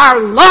of our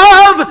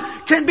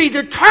love can be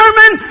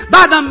determined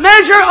by the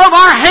measure of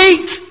our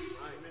hate.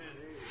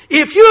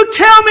 If you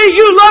tell me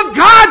you love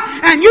God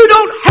and you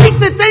don't hate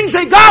the things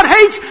that God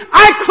hates,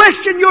 I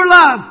question your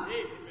love.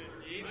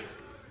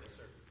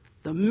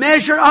 The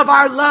measure of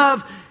our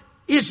love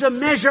is the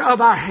measure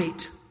of our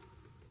hate.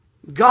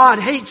 God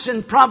hates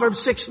in Proverbs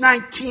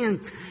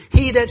 6:19,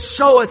 he that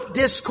soweth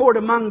discord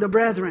among the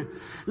brethren.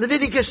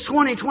 Leviticus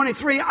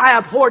 20:23, I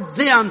abhorred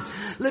them.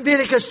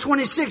 Leviticus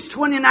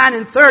 26:29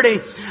 and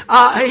 30,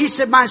 he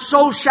said, my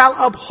soul shall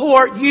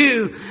abhor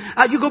you.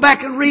 You go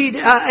back and read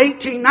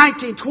 18,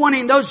 19,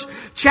 20, and those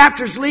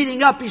chapters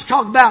leading up, he's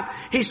talking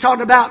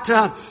about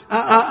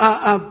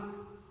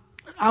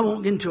I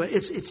won't get into it.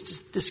 It's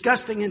just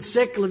disgusting and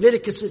sick.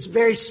 Leviticus is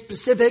very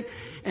specific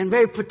and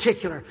very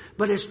particular.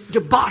 But it's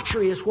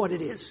debauchery is what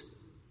it is.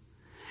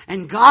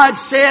 And God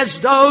says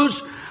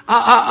those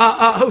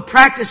who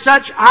practice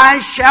such, I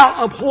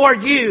shall abhor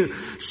you.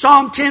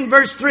 Psalm 10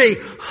 verse 3,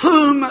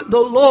 whom the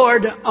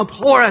Lord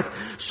abhorreth.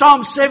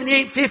 Psalm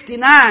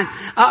 78:59,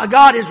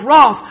 God is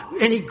wroth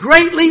and he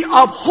greatly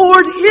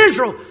abhorred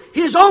Israel,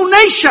 his own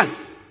nation.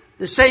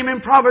 The same in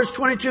Proverbs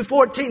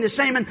 22:14. The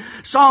same in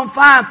Psalm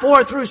 5,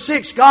 4 through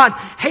 6. God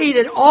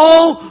hated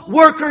all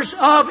workers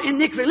of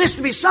iniquity. Listen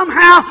to me.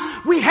 Somehow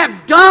we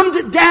have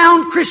dumbed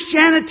down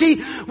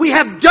Christianity. We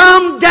have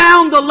dumbed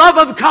down the love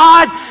of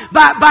God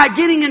by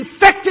getting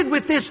infected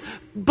with this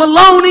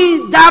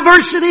baloney,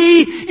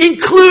 diversity,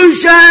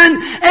 inclusion,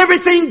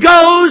 everything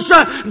goes,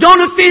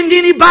 don't offend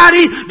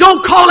anybody,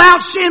 don't call out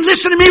sin.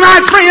 Listen to me,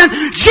 my friend.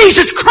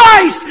 Jesus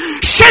Christ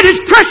shed His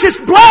precious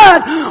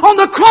blood on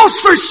the cross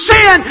for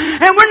sin,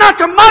 and we're not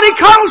to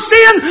mollycoddle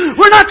sin,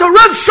 we're not to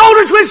rub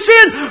shoulders with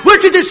sin, we're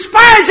to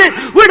despise it,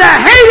 we're to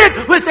hate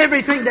it with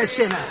everything that's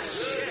in us.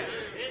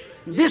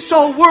 This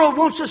old world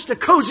wants us to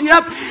cozy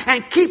up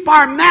and keep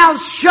our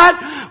mouths shut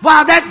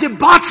while that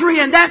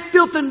debauchery and that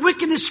filth and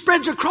wickedness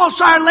spreads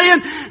across our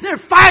land. They're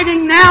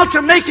fighting now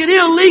to make it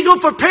illegal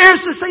for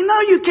parents to say,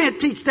 no, you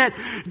can't teach that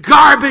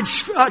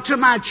garbage to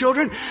my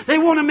children. They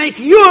want to make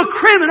you a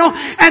criminal,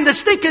 and the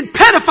stinking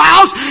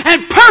pedophiles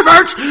and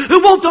perverts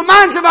who want the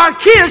minds of our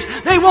kids,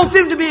 they want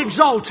them to be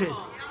exalted.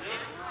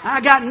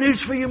 I got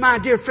news for you, my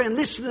dear friend.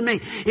 Listen to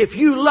me. If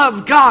you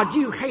love God,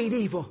 you hate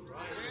evil.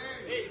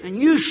 And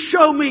you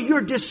show me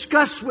your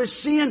disgust with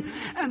sin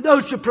and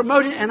those who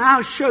promote it, and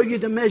I'll show you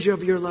the measure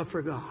of your love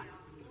for God.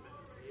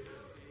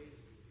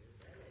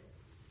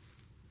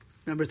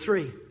 Number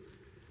 3,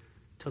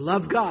 to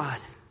love God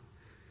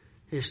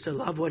is to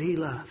love what He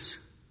loves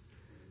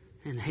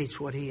and hates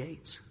what He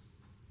hates.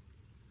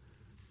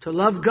 To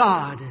love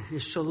God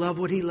is to love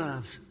what He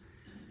loves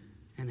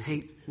and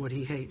hate what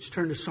He hates.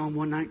 Turn to Psalm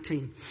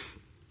 119.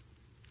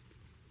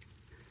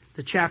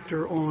 The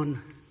chapter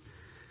on...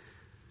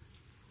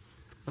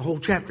 The whole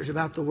chapter is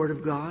about the Word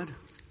of God.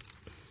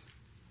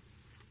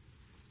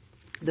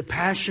 The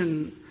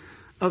passion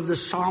of the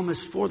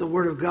psalmist for the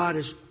Word of God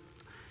is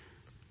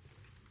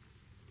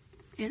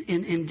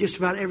in just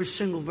about every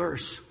single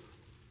verse.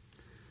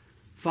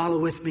 Follow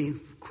with me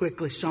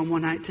quickly. Psalm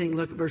 119,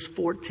 look at verse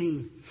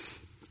 14.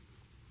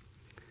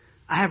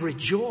 I have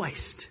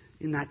rejoiced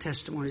in that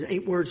testimony.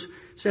 8 words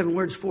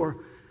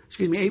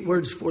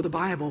for the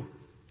Bible.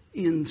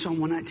 In Psalm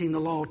 119,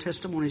 the law,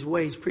 testimonies,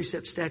 ways,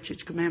 precepts,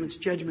 statutes, commandments,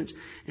 judgments,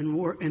 and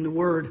the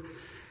Word.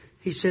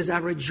 He says, I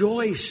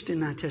rejoiced in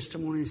thy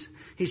testimonies.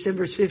 He said,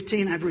 verse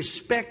 15, I have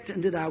respect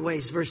unto thy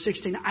ways. Verse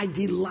 16, I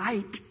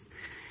delight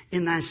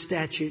in thy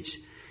statutes.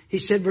 He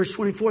said, verse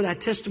 24, thy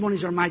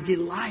testimonies are my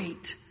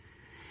delight.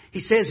 He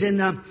says in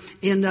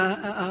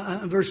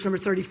verse number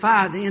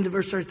 35, the end of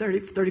verse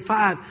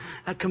 35,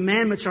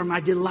 commandments are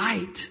my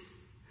delight.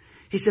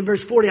 He said,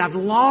 verse 40, I've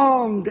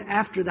longed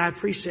after thy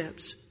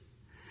precepts.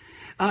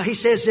 He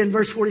says in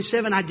verse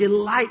 47, I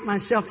delight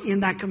myself in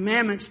thy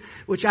commandments,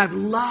 which I've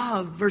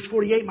loved. Verse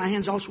 48, my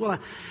hands also will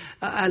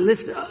I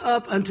lift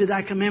up unto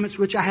thy commandments,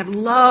 which I have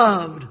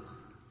loved.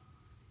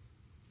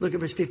 Look at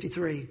verse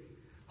 53.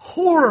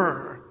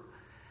 Horror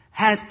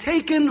hath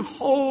taken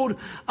hold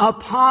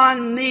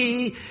upon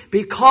me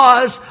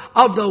because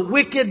of the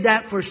wicked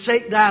that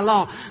forsake thy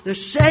law. The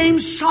same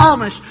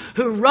psalmist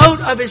who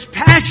wrote of his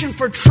passion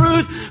for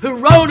truth, who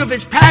wrote of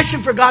his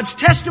passion for God's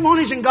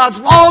testimonies and God's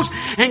laws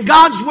and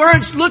God's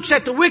words, looks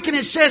at the wicked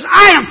and says,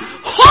 I am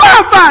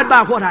horrified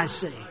by what I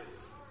see.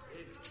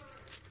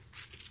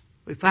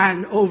 We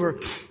find over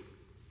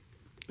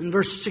in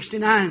verse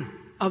 69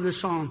 of the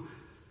psalm,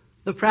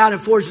 the proud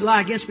have forged a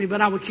lie against me,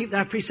 but I will keep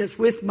thy precepts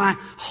with my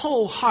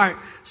whole heart.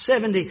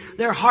 70,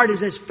 their heart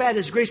is as fat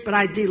as grease, but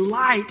I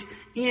delight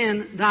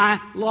in thy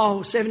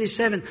law.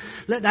 77,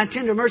 let thy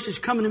tender mercies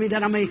come unto me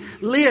that I may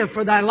live,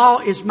 for thy law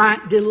is my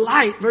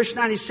delight. Verse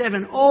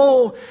 97,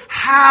 oh,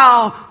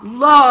 how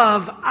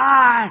love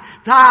I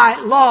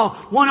thy law.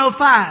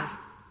 105,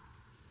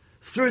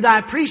 through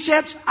thy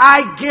precepts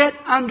I get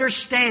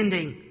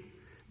understanding.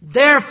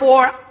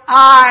 Therefore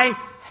I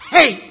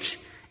hate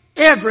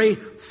every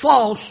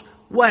false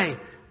way.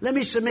 Let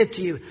me submit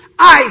to you.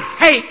 I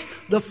hate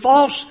the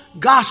false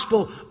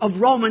gospel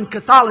of Roman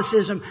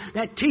Catholicism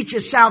that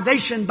teaches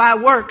salvation by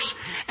works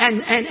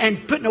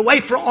and putting a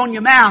wafer on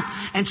your mouth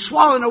and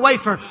swallowing a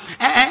wafer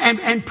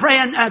and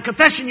praying,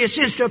 confessing your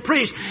sins to a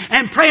priest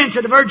and praying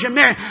to the Virgin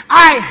Mary.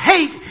 I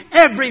hate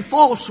every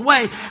false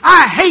way.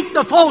 I hate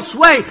the false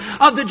way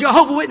of the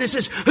Jehovah's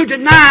Witnesses who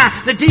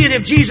deny the deity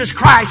of Jesus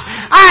Christ.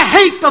 I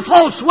hate the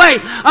false way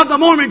of the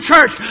Mormon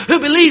Church who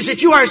believes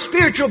that you are a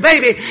spiritual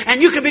baby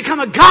and you can become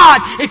a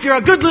God if you're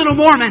a good little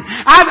Mormon.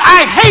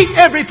 I hate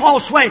every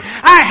false way.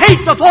 I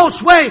hate the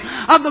false way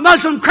of the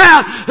Muslim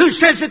crowd who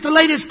says that the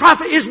latest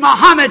prophet is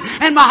Muhammad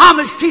and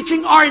Muhammad's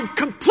teaching are in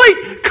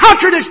complete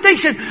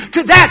contradistinction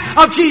to that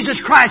of Jesus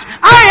Christ.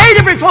 I hate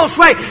every false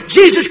way.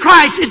 Jesus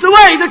Christ is the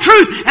way, the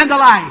truth, and the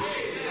life.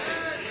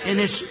 And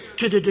it's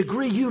to the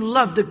degree you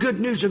love the good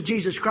news of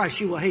Jesus Christ,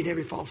 you will hate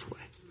every false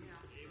way.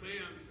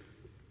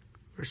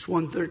 Verse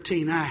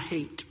 113, I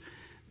hate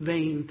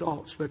vain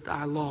thoughts, but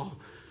thy law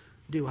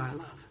do I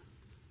love.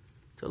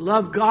 To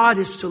love God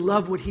is to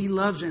love what He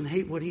loves and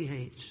hate what He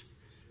hates.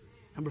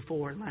 Number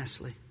 4, and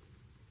lastly,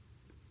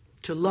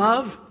 to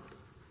love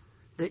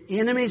the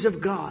enemies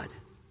of God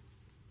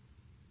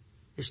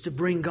is to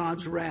bring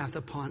God's wrath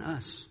upon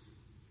us.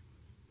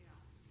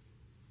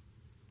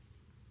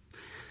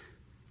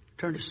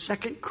 Turn to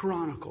 2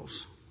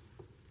 Chronicles,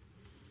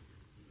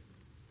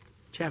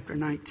 chapter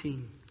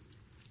 19.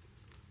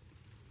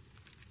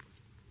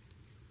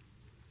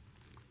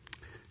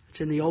 It's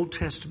in the Old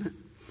Testament.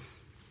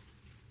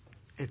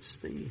 It's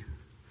the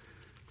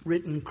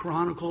written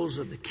chronicles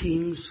of the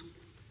kings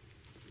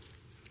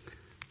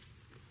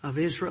of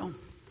Israel.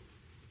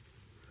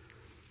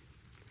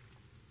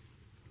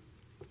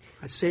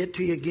 I say it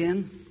to you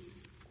again.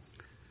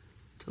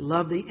 To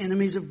love the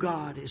enemies of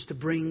God is to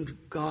bring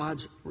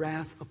God's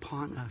wrath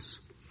upon us.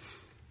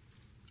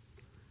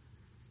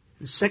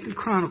 In 2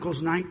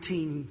 Chronicles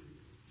 19,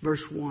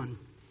 verse 1,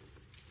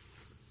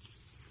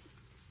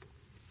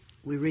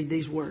 we read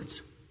these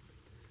words.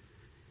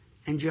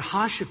 And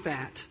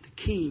Jehoshaphat, the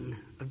king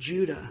of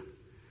Judah,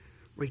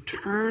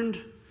 returned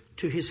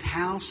to his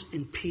house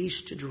in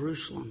peace to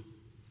Jerusalem.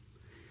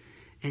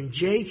 And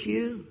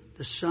Jehu,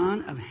 the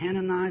son of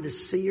Hanani the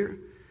seer,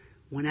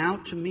 went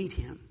out to meet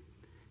him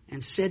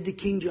and said to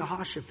King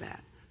Jehoshaphat,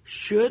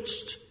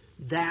 shouldst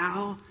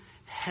thou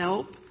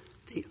help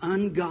the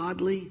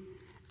ungodly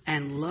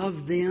and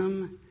love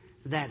them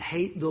that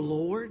hate the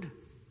Lord?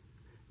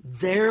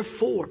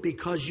 Therefore,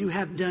 because you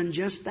have done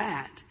just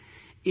that,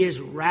 is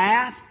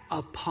wrath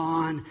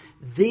upon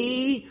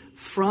thee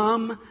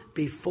from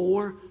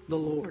before the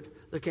Lord.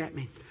 Look at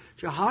me.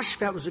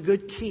 Jehoshaphat was a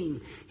good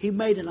king. He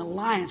made an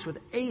alliance with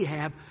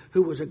Ahab,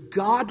 who was a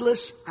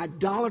godless,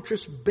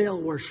 idolatrous Baal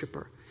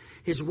worshiper.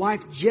 His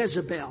wife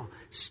Jezebel,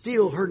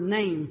 still her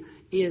name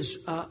is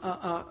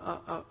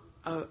a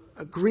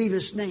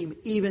grievous name,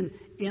 even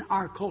in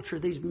our culture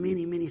these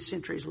many, many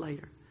centuries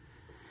later.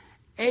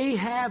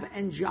 Ahab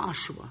and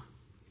Jehoshaphat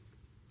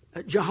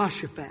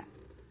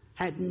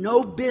had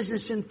no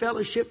business in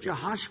fellowship.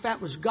 Jehoshaphat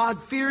was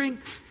God-fearing.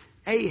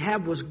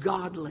 Ahab was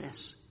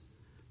godless.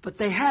 But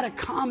they had a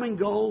common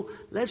goal.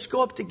 Let's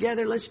go up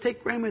together. Let's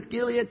take Ramoth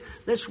Gilead.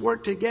 Let's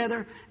work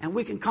together and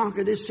we can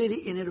conquer this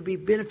city and it'll be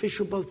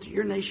beneficial both to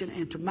your nation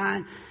and to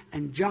mine.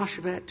 And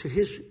Jehoshaphat, to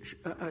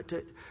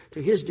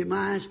his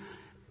demise,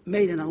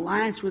 made an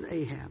alliance with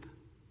Ahab.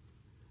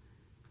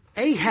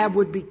 Ahab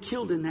would be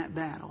killed in that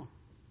battle.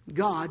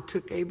 God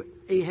took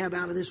Ahab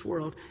out of this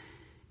world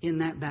in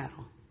that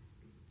battle.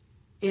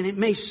 And it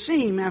may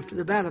seem after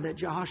the battle that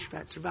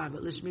Jehoshaphat survived,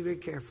 but listen to me very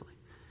carefully.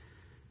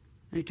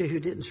 Let me tell you who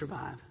didn't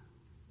survive.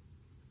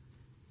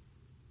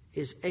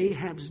 Is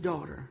Ahab's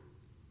daughter,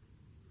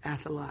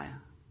 Athaliah,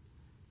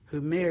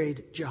 who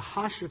married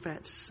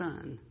Jehoshaphat's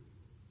son.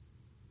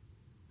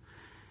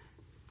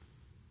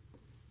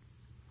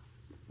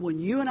 When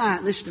you and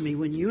I, listen to me,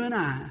 when you and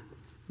I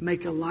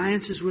make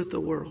alliances with the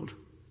world,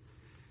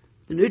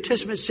 the New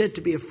Testament said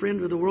to be a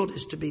friend of the world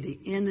is to be the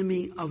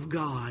enemy of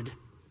God.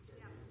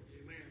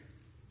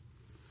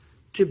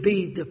 To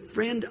be the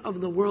friend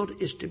of the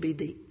world is to be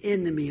the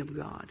enemy of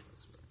God.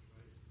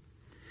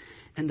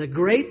 And the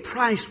great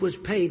price was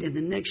paid in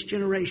the next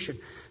generation.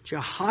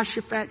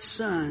 Jehoshaphat's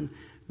son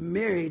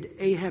married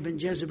Ahab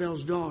and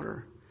Jezebel's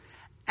daughter.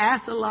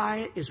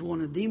 Athaliah is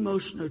one of the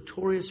most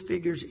notorious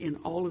figures in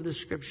all of the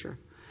Scripture.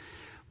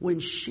 When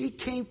she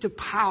came to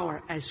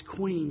power as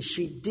queen,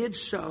 she did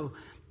so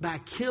by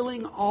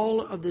killing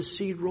all of the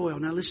seed royal.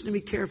 Now listen to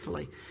me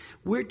carefully.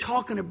 We're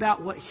talking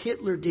about what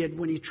Hitler did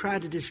when he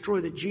tried to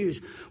destroy the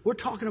Jews. We're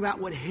talking about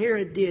what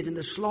Herod did in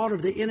the slaughter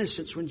of the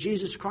innocents when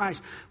Jesus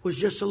Christ was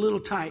just a little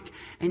tyke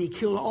and he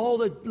killed all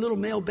the little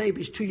male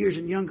babies 2 years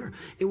and younger.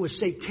 It was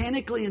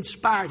satanically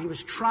inspired. He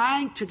was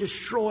trying to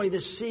destroy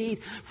the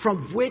seed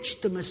from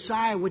which the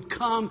Messiah would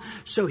come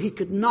so he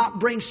could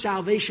not bring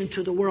salvation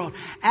to the world.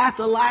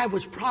 Athaliah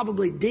was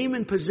probably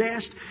demon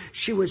possessed.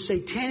 She was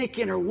satanic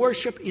in her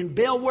worship. In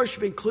Baal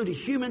worship included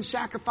human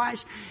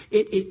sacrifice.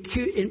 It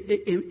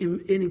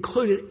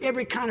included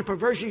every kind of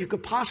perversion you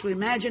could possibly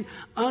imagine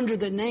under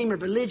the name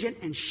of religion.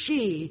 And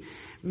she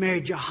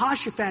married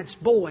Jehoshaphat's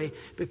boy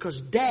because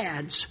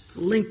dads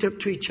linked up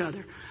to each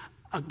other.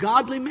 A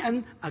godly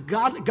man, a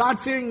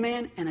God-fearing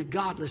man, and a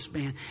godless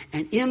man.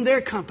 And in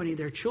their company,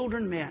 their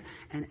children met.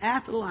 And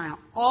Athaliah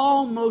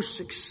almost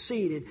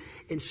succeeded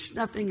in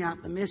snuffing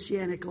out the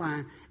Messianic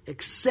line,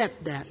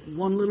 except that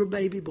one little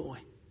baby boy.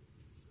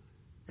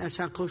 That's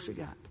how close it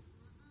got.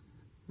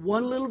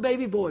 One little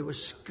baby boy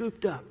was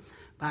scooped up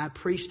by a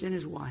priest and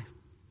his wife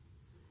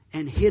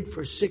and hid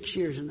for 6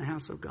 years in the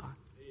house of God.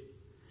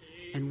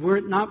 And were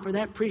it not for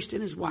that priest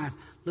and his wife,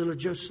 little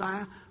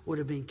Josiah would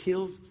have been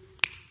killed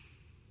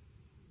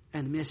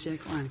and the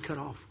Messianic line cut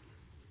off.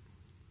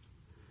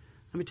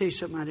 Let me tell you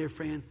something, my dear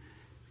friend.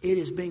 It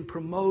is being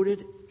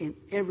promoted in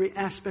every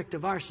aspect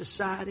of our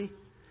society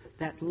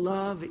that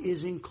love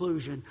is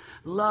inclusion.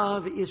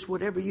 Love is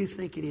whatever you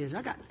think it is.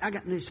 I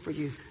got news for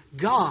you.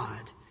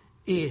 God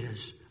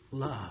is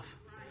love.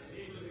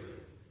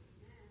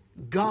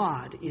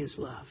 God is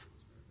love.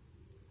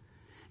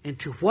 And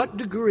to what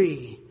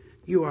degree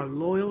you are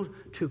loyal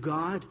to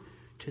God,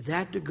 to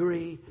that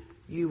degree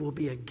you will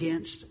be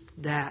against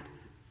that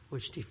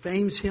which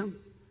defames Him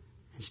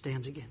and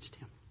stands against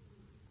Him.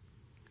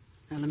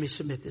 Now let me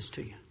submit this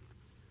to you.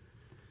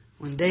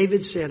 When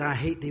David said, I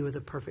hate thee with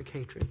a perfect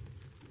hatred,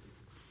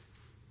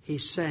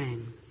 he's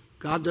saying,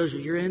 God, those are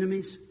your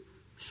enemies,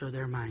 so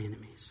they're my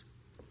enemies.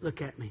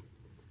 Look at me.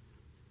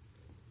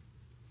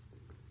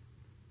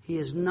 He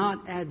is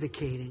not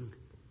advocating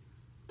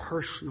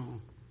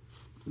personal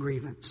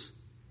grievance.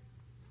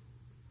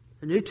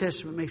 The New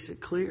Testament makes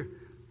it clear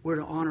we're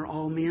to honor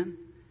all men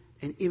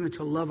and even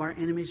to love our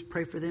enemies,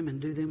 pray for them,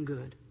 and do them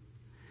good.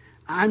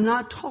 I'm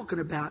not talking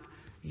about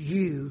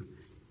you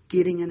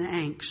getting an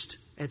angst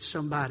at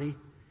somebody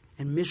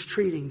and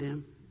mistreating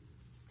them.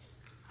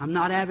 I'm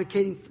not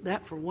advocating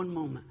that for one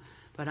moment.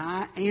 But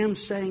I am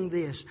saying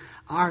this.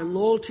 Our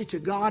loyalty to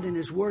God and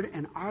His Word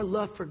and our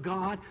love for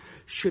God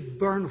should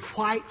burn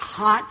white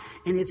hot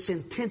in its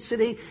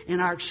intensity in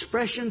our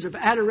expressions of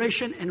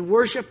adoration and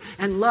worship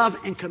and love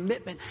and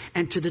commitment.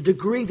 And to the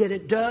degree that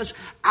it does,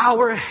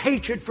 our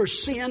hatred for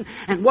sin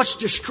and what's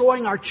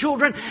destroying our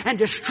children and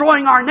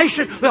destroying our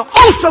nation will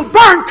also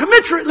burn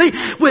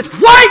commensurately with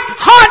white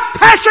hot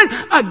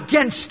passion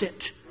against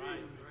it.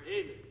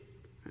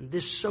 And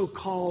this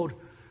so-called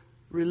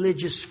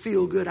religious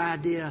feel-good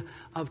idea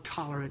of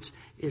tolerance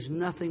is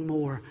nothing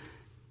more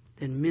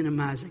than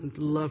minimizing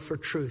love for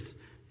truth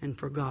and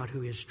for God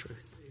who is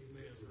truth.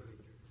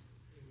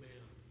 Amen.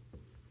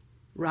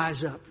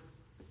 Rise up,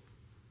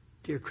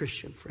 dear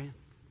Christian friend,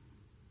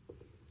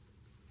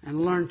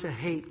 and learn to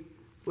hate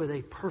with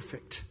a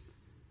perfect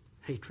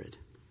hatred,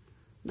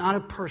 not a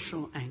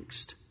personal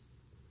angst,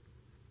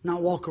 not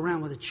walk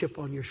around with a chip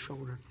on your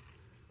shoulder.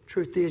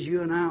 Truth is,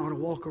 you and I ought to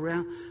walk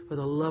around with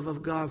the love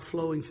of God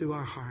flowing through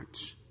our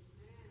hearts.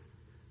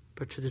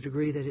 But to the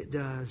degree that it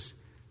does,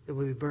 there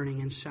will be burning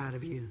inside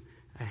of you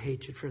a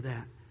hatred for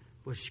that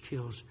which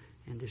kills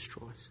and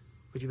destroys.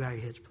 Would you bow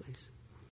your heads, please?